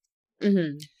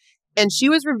 And she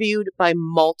was reviewed by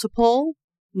multiple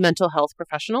mental health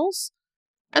professionals,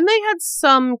 and they had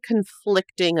some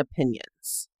conflicting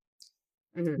opinions.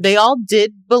 They all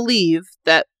did believe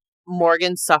that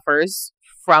Morgan suffers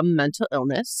from mental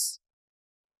illness,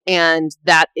 And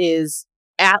that is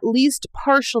at least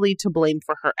partially to blame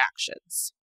for her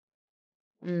actions.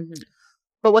 Mm-hmm.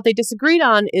 But what they disagreed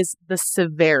on is the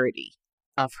severity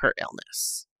of her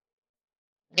illness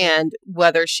and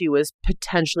whether she was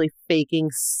potentially faking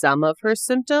some of her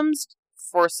symptoms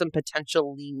for some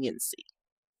potential leniency.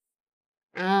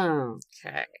 Oh,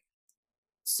 okay.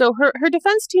 So her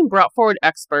defense team brought forward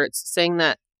experts saying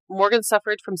that Morgan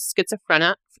suffered from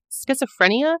schizophrenia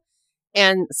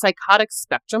and psychotic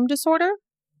spectrum disorder,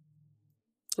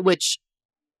 which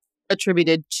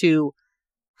attributed to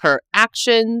her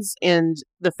actions and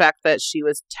the fact that she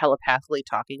was telepathically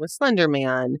talking with Slender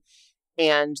Man,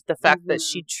 and the fact that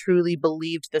she truly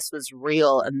believed this was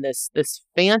real and this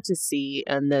fantasy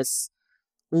and this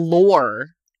lore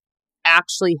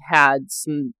actually had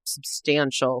some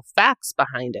substantial facts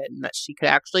behind it, and that she could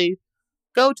actually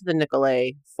go to the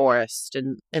Nicolay forest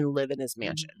and live in his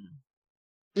mansion.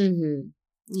 Mm-hmm.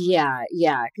 Yeah,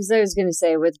 because I was going to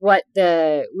say with what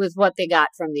they got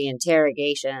from the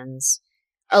interrogations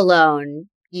alone,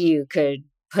 you could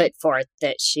put forth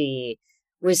that she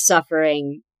was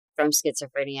suffering from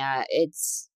schizophrenia.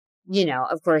 It's,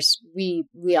 of course, we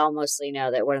all mostly know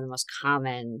that one of the most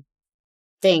common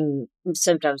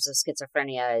symptoms of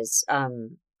schizophrenia is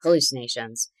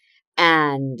hallucinations.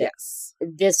 And yes,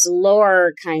 this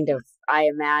lore kind of, I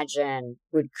imagine,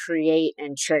 would create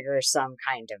and trigger some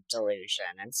kind of delusion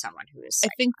in someone who is I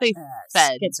think they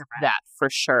fed that for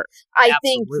sure. I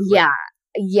think,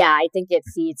 I think it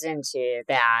feeds into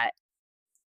that.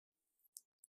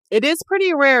 It is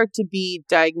pretty rare to be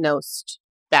diagnosed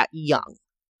that young.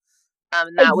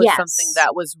 And that was something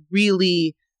that was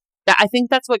really, I think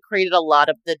that's what created a lot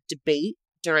of the debate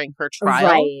during her trial.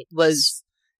 Right.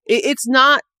 It's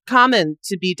not common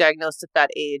to be diagnosed at that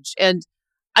age. And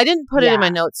I didn't put it in my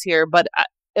notes here, but I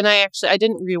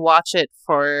didn't rewatch it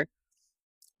for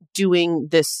doing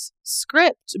this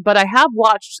script, but I have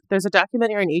watched, there's a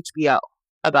documentary on HBO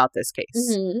about this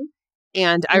case. Mm-hmm.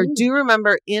 And I do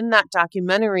remember in that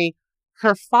documentary,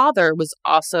 her father was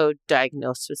also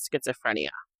diagnosed with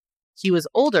schizophrenia. He was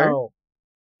older. Oh,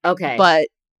 okay. But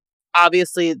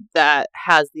obviously that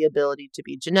has the ability to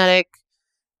be genetic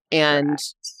and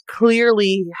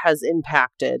clearly has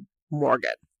impacted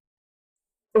Morgan.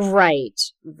 Right.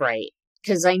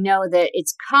 Because I know that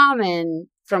it's common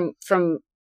from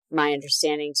my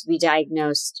understanding to be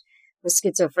diagnosed with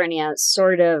schizophrenia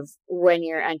sort of when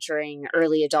you're entering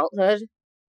early adulthood.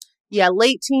 Yeah,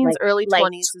 late teens, early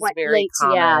 20s is very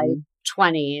common. Yeah,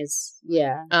 20s.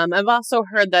 Yeah. I've also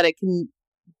heard that it can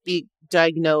be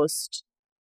diagnosed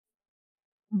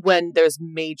when there's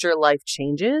major life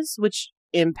changes, which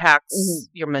impacts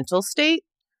your mental state.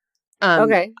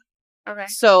 Okay.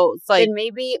 So it's like, then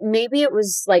maybe it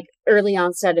was like early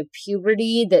onset of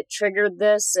puberty that triggered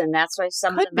this, and that's why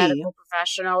some of the medical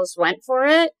professionals went for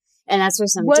it, and that's why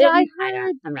some didn't.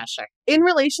 I'm not sure. In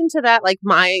relation to that, like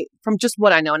from just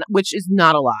what I know, which is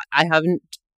not a lot, I haven't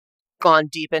gone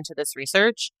deep into this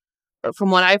research, but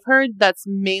from what I've heard, that's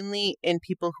mainly in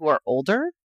people who are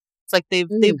older. It's like they've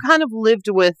kind of lived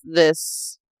with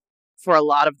this for a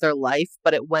lot of their life,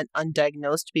 but it went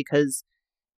undiagnosed because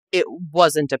it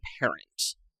wasn't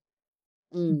apparent.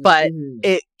 But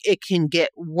it can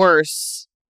get worse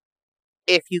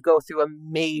if you go through a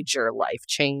major life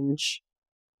change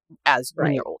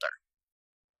when you're older.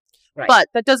 Right. But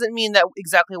that doesn't mean that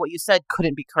exactly what you said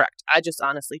couldn't be correct. I just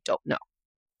honestly don't know.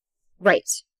 Right.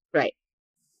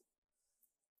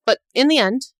 But in the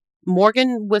end,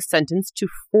 Morgan was sentenced to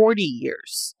 40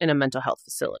 years in a mental health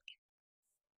facility.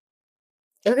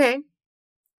 Okay.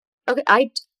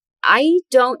 I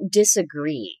don't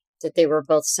disagree that they were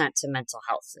both sent to mental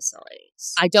health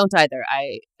facilities. I don't either.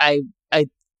 I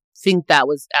think that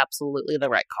was absolutely the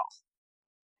right call.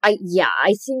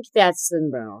 I think that's the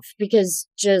move, because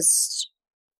just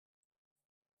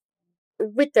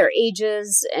with their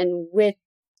ages and with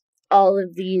all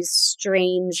of these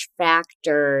strange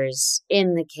factors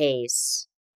in the case,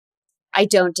 I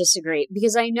don't disagree,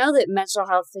 because I know that mental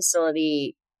health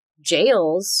facility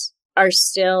jails are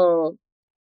still,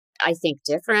 I think,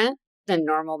 different than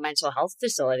normal mental health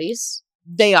facilities.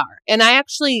 They are. And I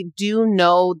actually do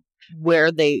know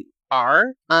where they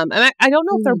are. And I don't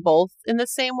know if they're both in the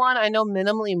same one. I know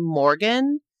minimally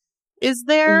Morgan is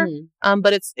there,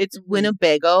 but it's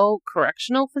Winnebago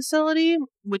Correctional Facility,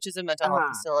 which is a mental health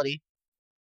facility.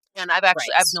 And I've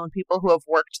known people who have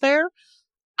worked there.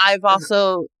 I've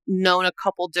also known a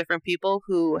couple different people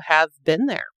who have been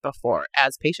there before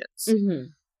as patients.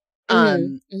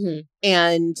 And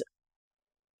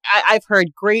I've heard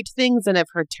great things and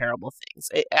I've heard terrible things.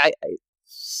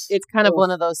 It's kind of one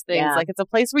of those things. Like, it's a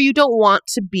place where you don't want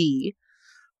to be,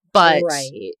 But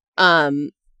right.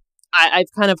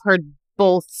 I've kind of heard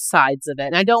both sides of it.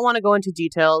 And I don't want to go into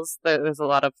details. There's a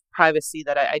lot of privacy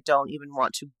that I don't even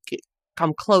want to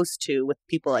come close to with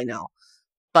people I know.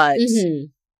 But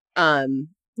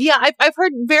yeah, I've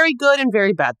heard very good and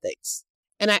very bad things.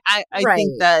 And I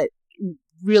think that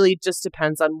really just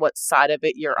depends on what side of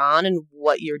it you're on and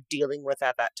what you're dealing with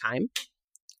at that time.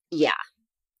 Yeah.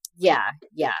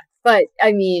 But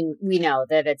I mean, we know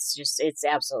that it's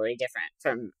absolutely different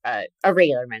from a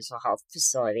regular mental health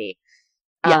facility.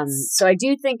 Yes. So I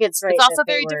do think it's right. It's also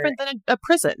very different than a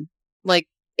prison. Like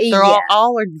they're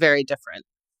all are very different.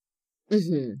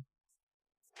 Mm-hmm.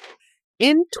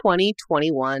 In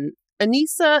 2021,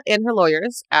 Anissa and her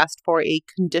lawyers asked for a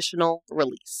conditional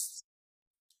release.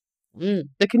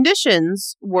 The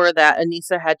conditions were that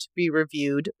Anissa had to be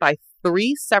reviewed by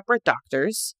 3 separate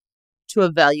doctors to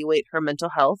evaluate her mental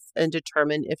health and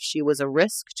determine if she was a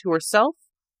risk to herself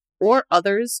or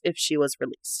others if she was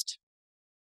released.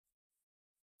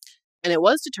 And it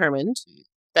was determined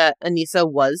that Anissa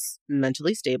was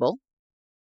mentally stable,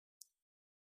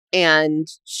 and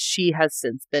she has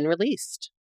since been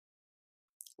released.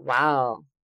 Wow.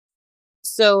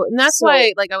 So, and that's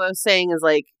why, like I was saying, is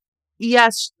like,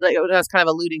 yes, like what I was kind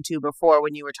of alluding to before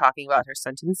when you were talking about her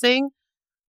sentencing,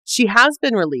 she has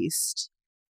been released.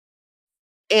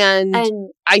 And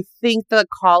I think the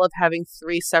call of having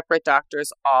 3 separate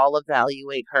doctors all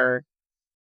evaluate her,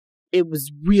 it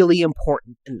was really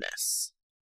important in this.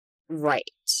 Right.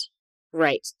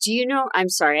 Do you know, I'm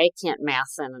sorry, I can't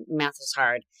math and math is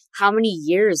hard. How many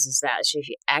years is that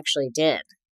she actually did?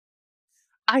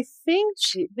 I think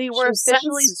they were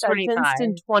officially sentenced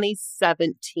in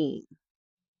 2017.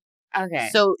 Okay.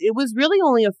 So it was really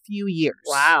only a few years.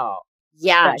 Wow.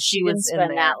 Yeah, she was didn't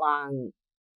spend that long.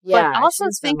 Yeah. But also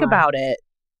think about it.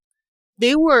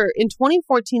 They were, in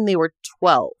 2014, they were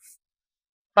 12.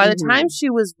 By the time she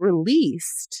was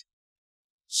released,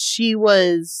 she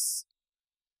was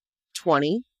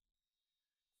 20.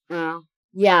 Oh.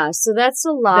 Yeah, so that's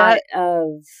a lot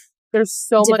of there's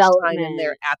so much time in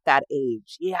there at that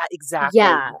age. Yeah, exactly.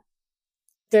 Yeah.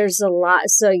 There's a lot.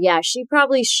 So yeah, she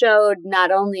probably showed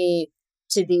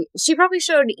she probably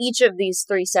showed each of these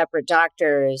 3 separate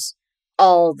doctors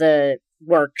all the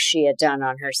work she had done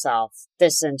on herself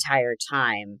this entire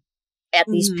time at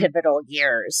these pivotal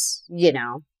years, you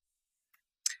know?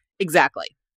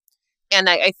 Exactly. And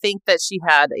I think that she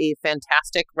had a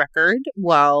fantastic record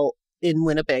while in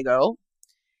Winnebago.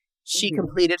 She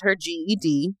completed her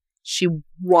GED. She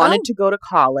wanted to go to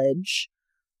college.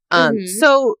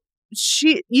 So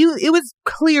it was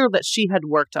clear that she had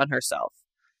worked on herself.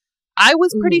 I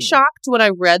was pretty shocked when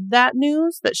I read that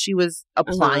news that she was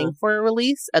applying for a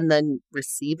release and then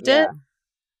received it.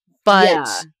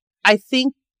 But I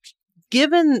think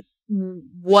given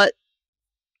what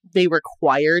they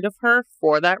required of her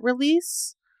for that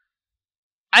release,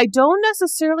 I don't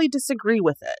necessarily disagree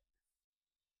with it.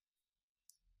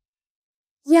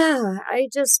 Yeah,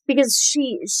 because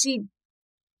she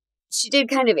did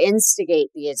kind of instigate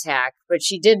the attack, but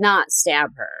she did not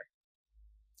stab her.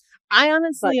 I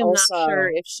honestly am not sure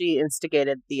if she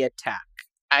instigated the attack.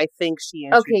 I think she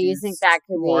introduced you think that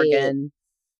could Morgan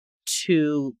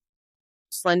to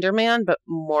Slender Man, but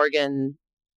Morgan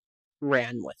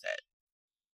ran with it.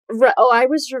 Oh, I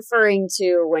was referring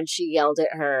to when she yelled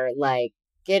at her, like,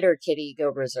 get her, kitty,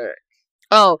 go berserk.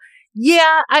 Oh,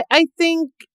 yeah, I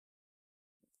think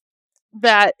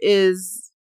that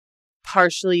is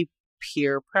partially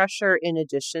peer pressure in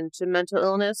addition to mental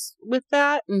illness with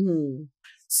that.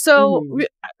 So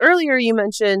earlier you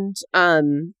mentioned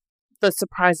the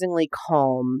surprisingly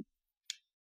calm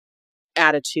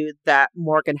attitude that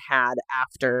Morgan had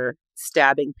after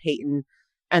stabbing Payton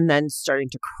and then starting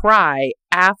to cry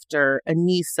after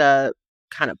Anissa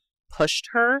kind of pushed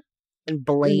her and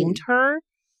blamed her.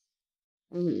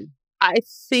 I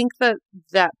think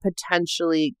that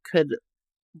potentially could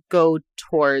go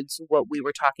towards what we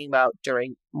were talking about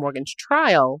during Morgan's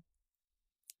trial.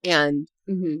 And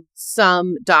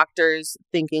some doctors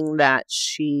thinking that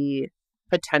she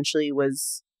potentially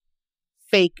was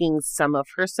faking some of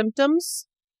her symptoms.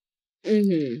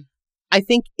 I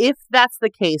think if that's the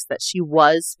case, that she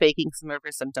was faking some of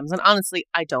her symptoms, and honestly,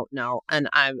 I don't know, and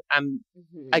I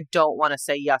don't want to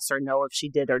say yes or no if she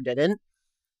did or didn't,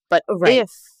 but if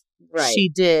she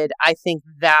did, I think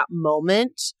that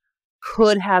moment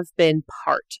could have been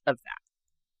part of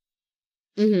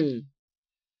that.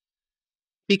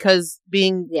 Because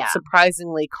being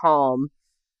surprisingly calm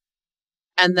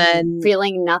and then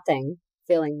feeling nothing,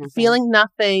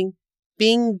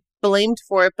 being blamed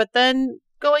for it, but then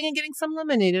going and getting some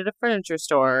lemonade at a furniture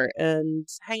store and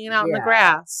hanging out in the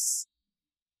grass.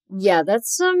 Yeah,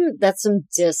 that's some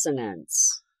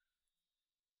dissonance.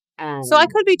 So I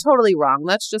could be totally wrong.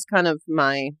 That's just kind of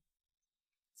my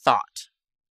thought.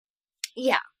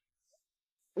 Yeah.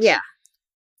 Yeah.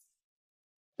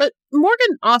 But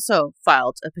Morgan also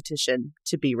filed a petition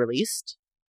to be released.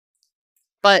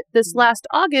 But this last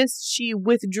August, she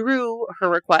withdrew her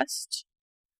request,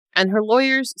 and her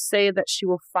lawyers say that she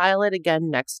will file it again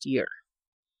next year.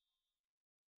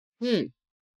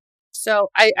 So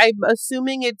I'm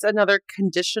assuming it's another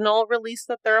conditional release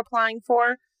that they're applying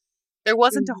for. There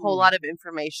wasn't a whole lot of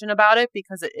information about it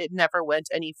because it never went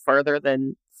any further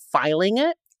than filing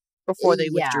it before they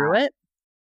withdrew it.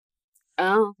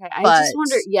 Oh, okay. I just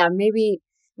wonder,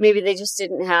 maybe they just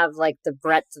didn't have like the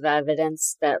breadth of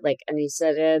evidence that like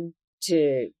Anissa did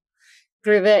to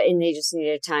prove it, and they just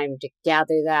needed time to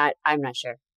gather that. I'm not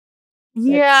sure.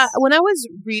 Yeah, when I was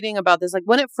reading about this, like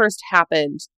when it first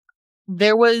happened,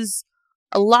 there was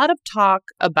a lot of talk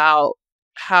about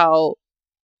how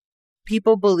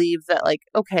people believe that, like,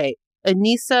 okay,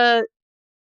 Anissa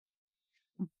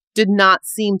did not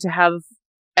seem to have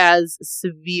as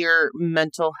severe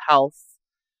mental health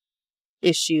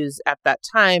issues at that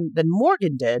time than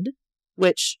Morgan did,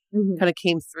 which kind of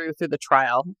came through the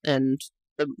trial and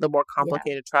the more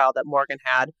complicated trial that Morgan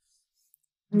had,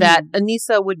 that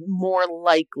Anissa would more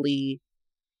likely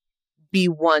be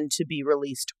one to be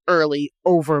released early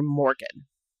over Morgan.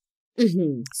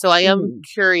 So I am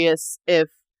curious if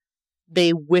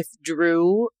they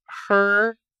withdrew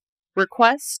her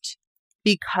request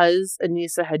because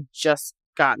Anissa had just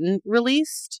gotten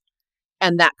released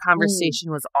and that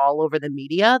conversation was all over the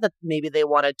media, that maybe they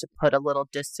wanted to put a little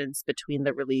distance between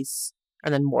the release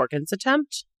and then Morgan's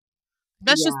attempt.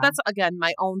 That's again,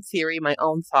 my own theory, my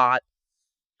own thought.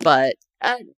 But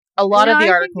a lot of the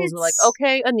articles were like,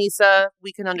 okay, Anissa,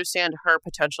 we can understand her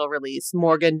potential release.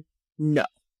 Morgan, no.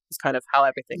 It's kind of how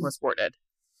everything was worded.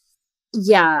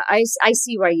 Yeah, I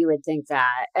see why you would think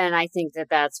that. And I think that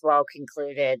that's well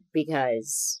concluded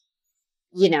because,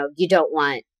 you don't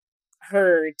want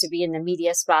her to be in the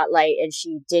media spotlight, and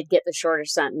she did get the shorter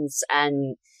sentence,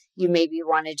 and you maybe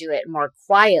want to do it more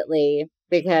quietly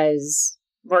because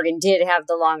Morgan did have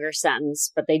the longer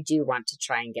sentence, but they do want to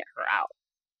try and get her out.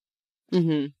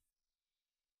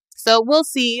 So we'll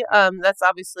see. That's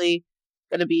obviously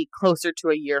going to be closer to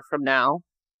a year from now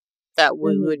that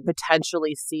we would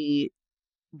potentially see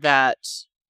that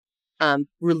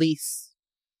release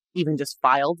even just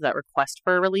filed, that request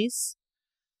for a release.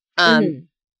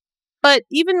 But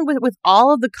even with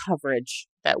all of the coverage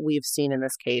that we've seen in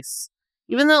this case,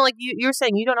 even though like you're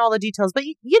saying you don't know all the details, but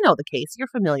you know the case, you're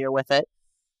familiar with it.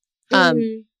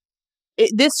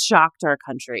 This shocked our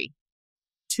country.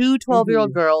 2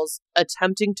 12-year-old girls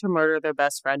attempting to murder their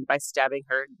best friend by stabbing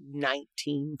her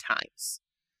 19 times.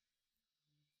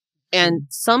 And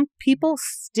some people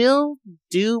still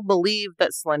do believe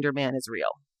that Slender Man is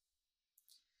real.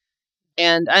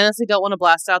 And I honestly don't want to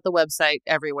blast out the website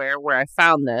everywhere where I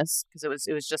found this, because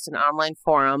it was just an online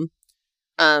forum,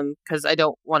 because I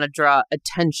don't want to draw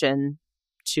attention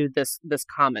to this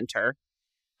commenter,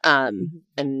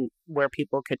 and where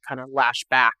people could kind of lash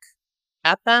back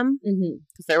at them,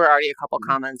 because there were already a couple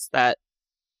comments that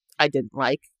I didn't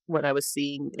like when I was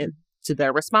seeing it to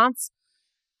their response.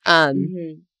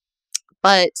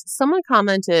 But someone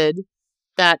commented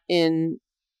this in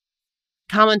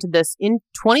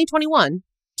 2021,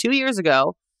 2 years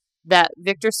ago, that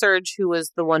Victor Surge, who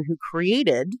was the one who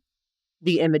created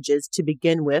the images to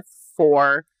begin with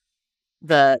for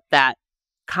that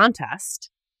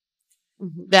contest,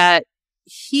 that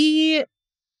he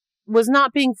was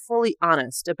not being fully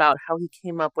honest about how he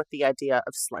came up with the idea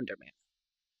of Slender Man.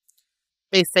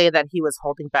 They say that he was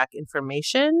holding back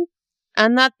information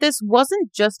and that this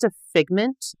wasn't just a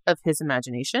figment of his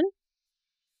imagination.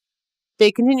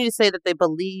 They continue to say that they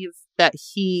believe that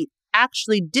he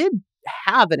actually did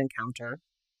have an encounter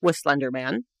with Slender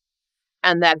Man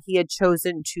and that he had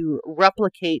chosen to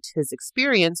replicate his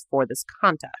experience for this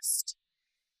contest.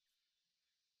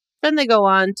 Then they go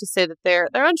on to say that they're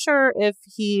unsure if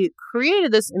he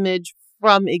created this image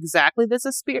from exactly this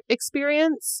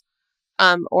experience,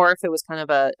 or if it was kind of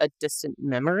a distant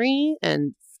memory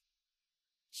and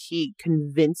he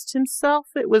convinced himself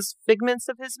it was figments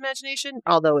of his imagination,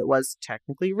 although it was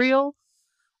technically real,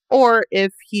 or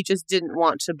if he just didn't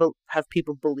want to have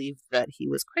people believe that he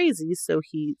was crazy, so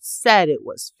he said it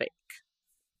was fake.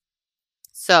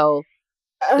 So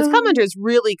this commenter is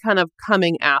really kind of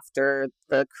coming after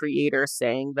the creator,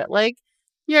 saying that, like,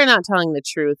 you're not telling the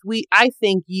truth. I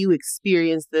think you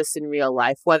experienced this in real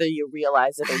life, whether you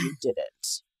realize it or you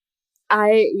didn't.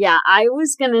 I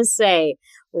was going to say,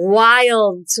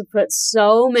 wild to put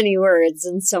so many words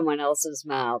in someone else's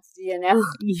mouth, you know?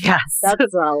 Yes.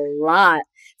 That's a lot.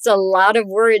 It's a lot of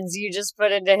words you just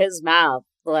put into his mouth.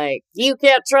 Like, you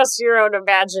can't trust your own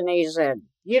imagination.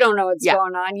 You don't know what's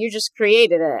going on. You just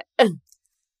created it.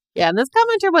 Yeah, and this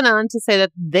commenter went on to say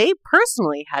that they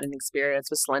personally had an experience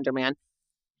with Slender Man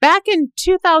back in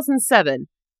 2007,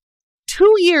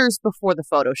 2 years before the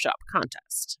Photoshop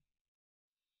contest.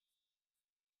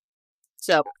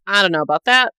 So, I don't know about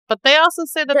that, but they also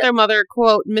say that their mother,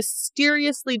 quote,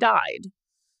 mysteriously died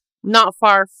not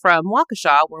far from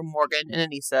Waukesha, where Morgan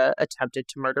and Anissa attempted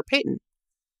to murder Payton.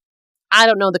 I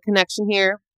don't know the connection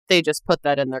here. They just put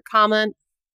that in their comment.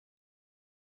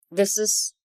 This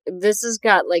has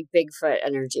got like Bigfoot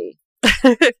energy.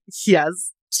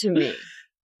 Yes. To me.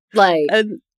 Like, I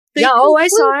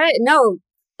saw it. No,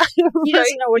 he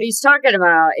doesn't know what he's talking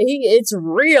about. It's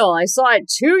real. I saw it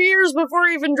 2 years before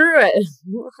I even drew it.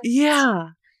 Yeah.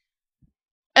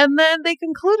 And then they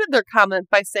concluded their comment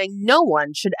by saying no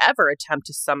one should ever attempt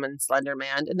to summon Slender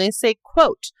Man. And they say,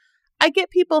 quote, I get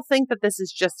people think that this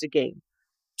is just a game.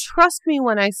 Trust me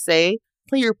when I say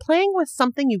you're playing with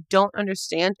something you don't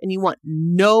understand and you want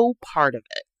no part of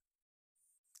it.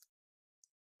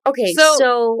 Okay,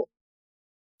 so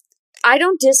I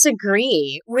don't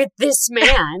disagree with this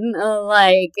man,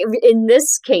 like, in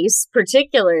this case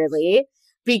particularly,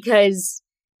 because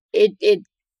it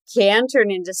can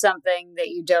turn into something that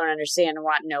you don't understand and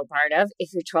want no part of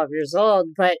if you're 12 years old,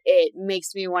 but it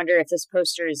makes me wonder if this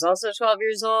poster is also 12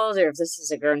 years old or if this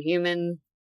is a grown human.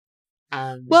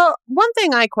 Well, one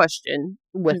thing I question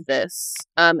with this,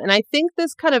 and I think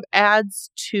this kind of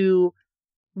adds to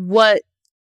what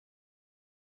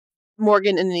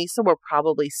Morgan and Anissa were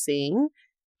probably seeing,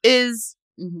 is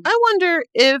I wonder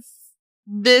if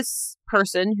this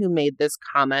person who made this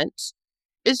comment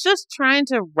is just trying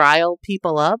to rile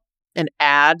people up and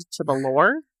add to the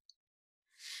lore.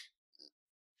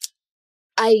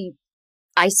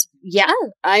 Yeah,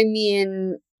 I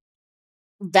mean,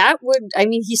 that would, I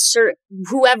mean,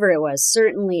 whoever it was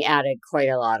certainly added quite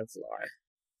a lot of lore.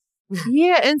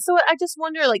 Yeah, and so I just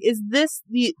wonder, like, is this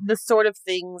the sort of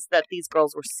things that these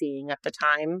girls were seeing at the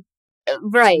time?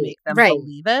 Right, to make them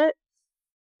believe it?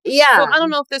 Yeah. So I don't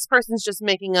know if this person's just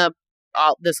making up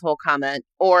this whole comment,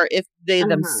 or if they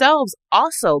themselves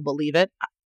also believe it.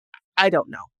 I don't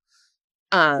know.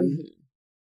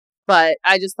 But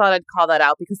I just thought I'd call that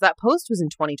out because that post was in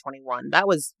 2021. That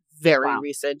was very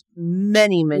recent,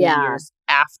 many years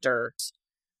after.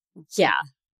 Yeah.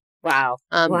 Wow.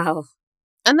 Wow.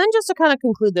 And then just to kind of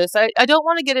conclude this, I don't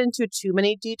want to get into too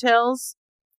many details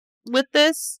with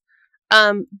this,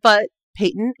 but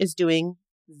Payton is doing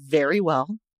very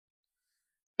well.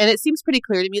 And it seems pretty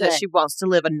clear to me that she wants to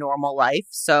live a normal life.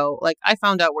 So, like, I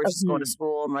found out where she's going to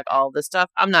school and, like, all this stuff.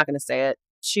 I'm not going to say it.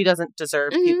 She doesn't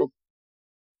deserve people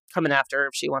coming after her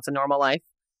if she wants a normal life.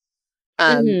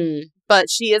 But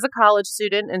she is a college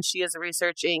student, and she is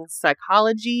researching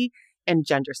psychology and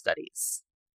gender studies.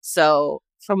 So,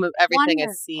 from everything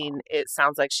I've seen, it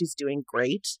sounds like she's doing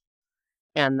great.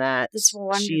 And that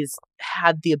she's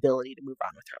had the ability to move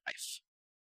on with her life.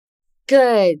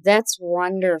 Good. That's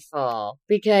wonderful.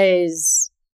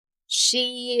 Because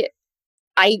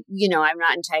I'm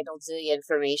not entitled to the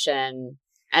information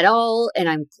at all. And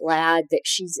I'm glad that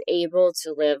she's able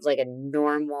to live like a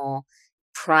normal,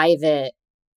 private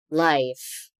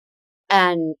life.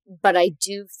 But I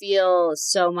do feel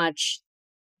so much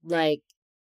like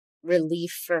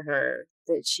relief for her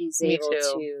that she's able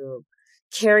to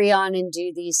carry on and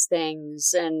do these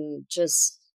things and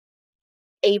just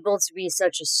able to be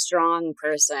such a strong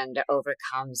person to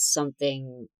overcome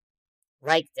something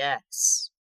like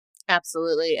this.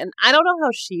 Absolutely. And I don't know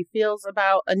how she feels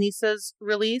about Anissa's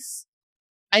release.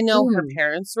 I know her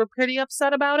parents were pretty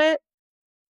upset about it.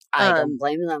 I don't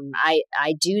blame them.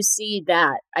 I do see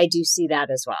that. I do see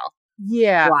that as well.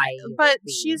 Yeah. But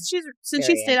she's since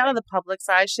she stayed out of the public's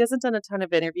eye, she hasn't done a ton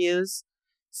of interviews.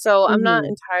 So I'm not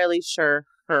entirely sure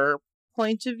her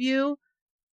point of view.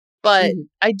 But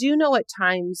I do know at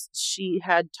times she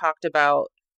had talked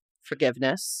about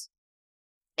forgiveness.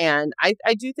 And I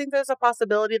do think there's a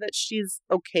possibility that she's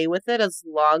okay with it as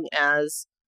long as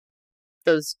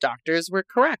those doctors were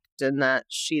correct and that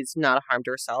she's not a harm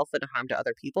to herself and a harm to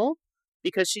other people.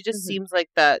 Because she just seems like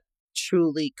that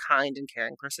truly kind and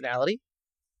caring personality.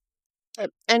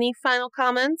 Any final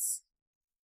comments?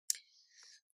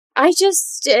 I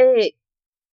just,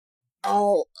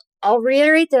 I'll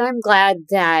reiterate that I'm glad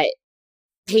that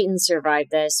Payton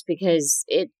survived this because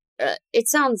it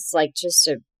sounds like just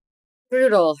a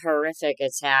brutal, horrific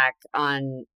attack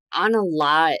on a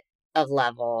lot of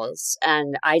levels,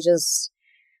 and I just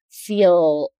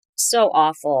feel so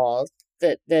awful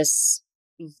that this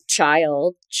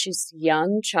child, she's a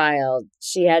young child,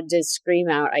 she had to scream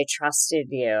out, "I trusted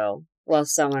you," while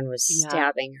someone was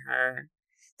stabbing her.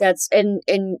 That's and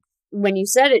when you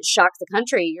said it shocked the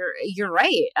country, you're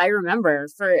right. I remember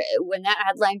for when that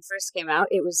headline first came out,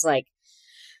 it was like,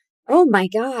 oh my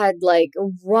God, like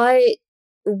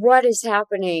what is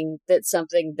happening that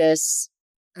something this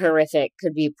horrific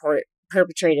could be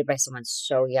perpetrated by someone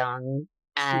so young?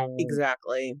 And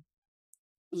exactly.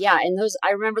 Yeah, and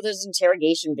I remember those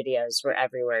interrogation videos were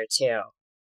everywhere too.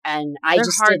 And they're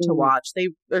hard to watch.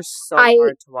 They're so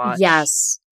hard to watch.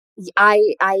 Yes.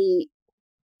 I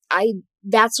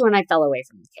that's when I fell away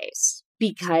from the case,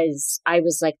 because I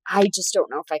was like, I just don't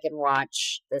know if I can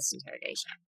watch this interrogation.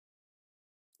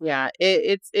 Yeah,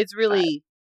 it's really.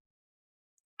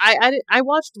 I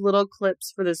watched little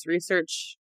clips for this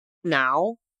research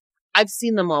now. I've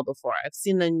seen them all before. I've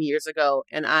seen them years ago,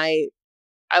 and I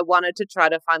wanted to try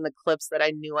to find the clips that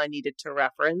I knew I needed to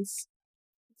reference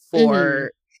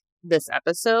for this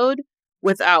episode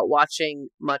without watching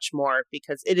much more,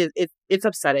 because it's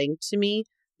upsetting to me.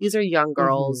 These are young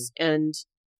girls, and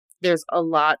there's a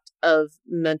lot of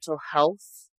mental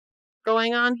health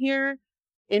going on here,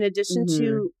 in addition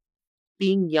to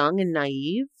being young and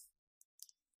naive.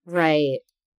 Right.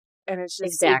 And it's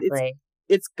just exactly.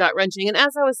 It's gut-wrenching. And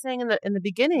as I was saying in the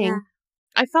beginning,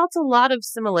 I felt a lot of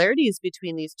similarities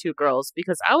between these two girls,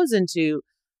 because I was into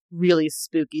really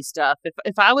spooky stuff.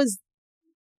 If I was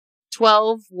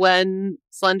 12 when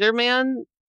Slender Man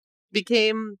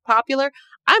became popular,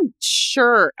 I'm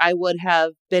sure I would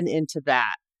have been into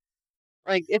that.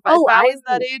 Like, if I was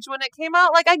that age when it came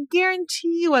out, like, I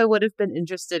guarantee you I would have been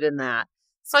interested in that.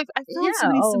 So I found so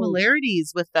many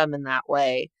similarities with them in that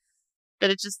way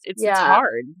that it's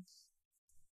hard.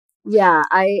 Yeah,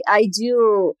 I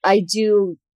do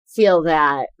feel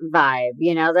that vibe,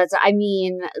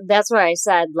 that's why I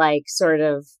said, like, sort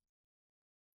of,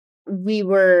 we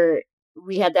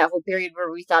had that whole period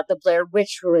where we thought the Blair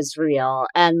Witch was real.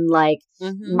 And like,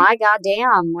 my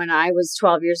goddamn, when I was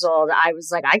 12 years old, I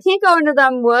was like, I can't go into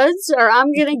them woods or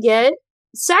I'm going to get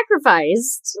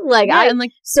sacrificed. Like,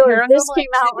 so if this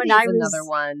came out when I was another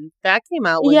one that came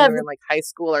out when you were in like high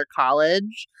school or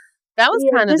college, that was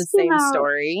kind of the same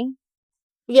story.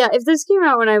 Yeah, if this came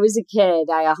out when I was a kid,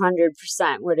 I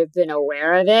 100% would have been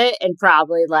aware of it and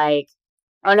probably like,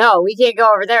 oh no, we can't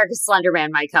go over there because Slender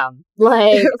Man might come.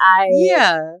 Like,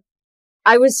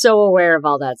 I was so aware of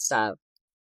all that stuff.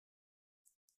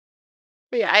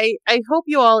 But yeah, I hope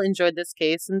you all enjoyed this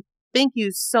case, and thank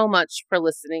you so much for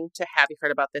listening to Have You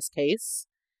Heard About This Case?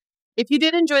 If you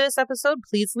did enjoy this episode,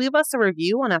 please leave us a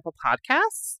review on Apple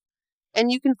Podcasts. And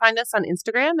you can find us on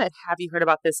Instagram at Have You Heard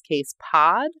About This Case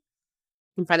Pod.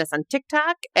 You can find us on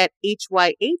TikTok at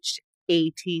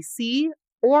HYHATC,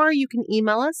 or you can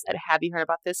email us at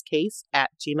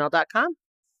haveyouheardaboutThisCase@gmail.com.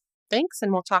 Thanks,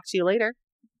 and we'll talk to you later.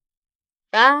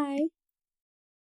 Bye.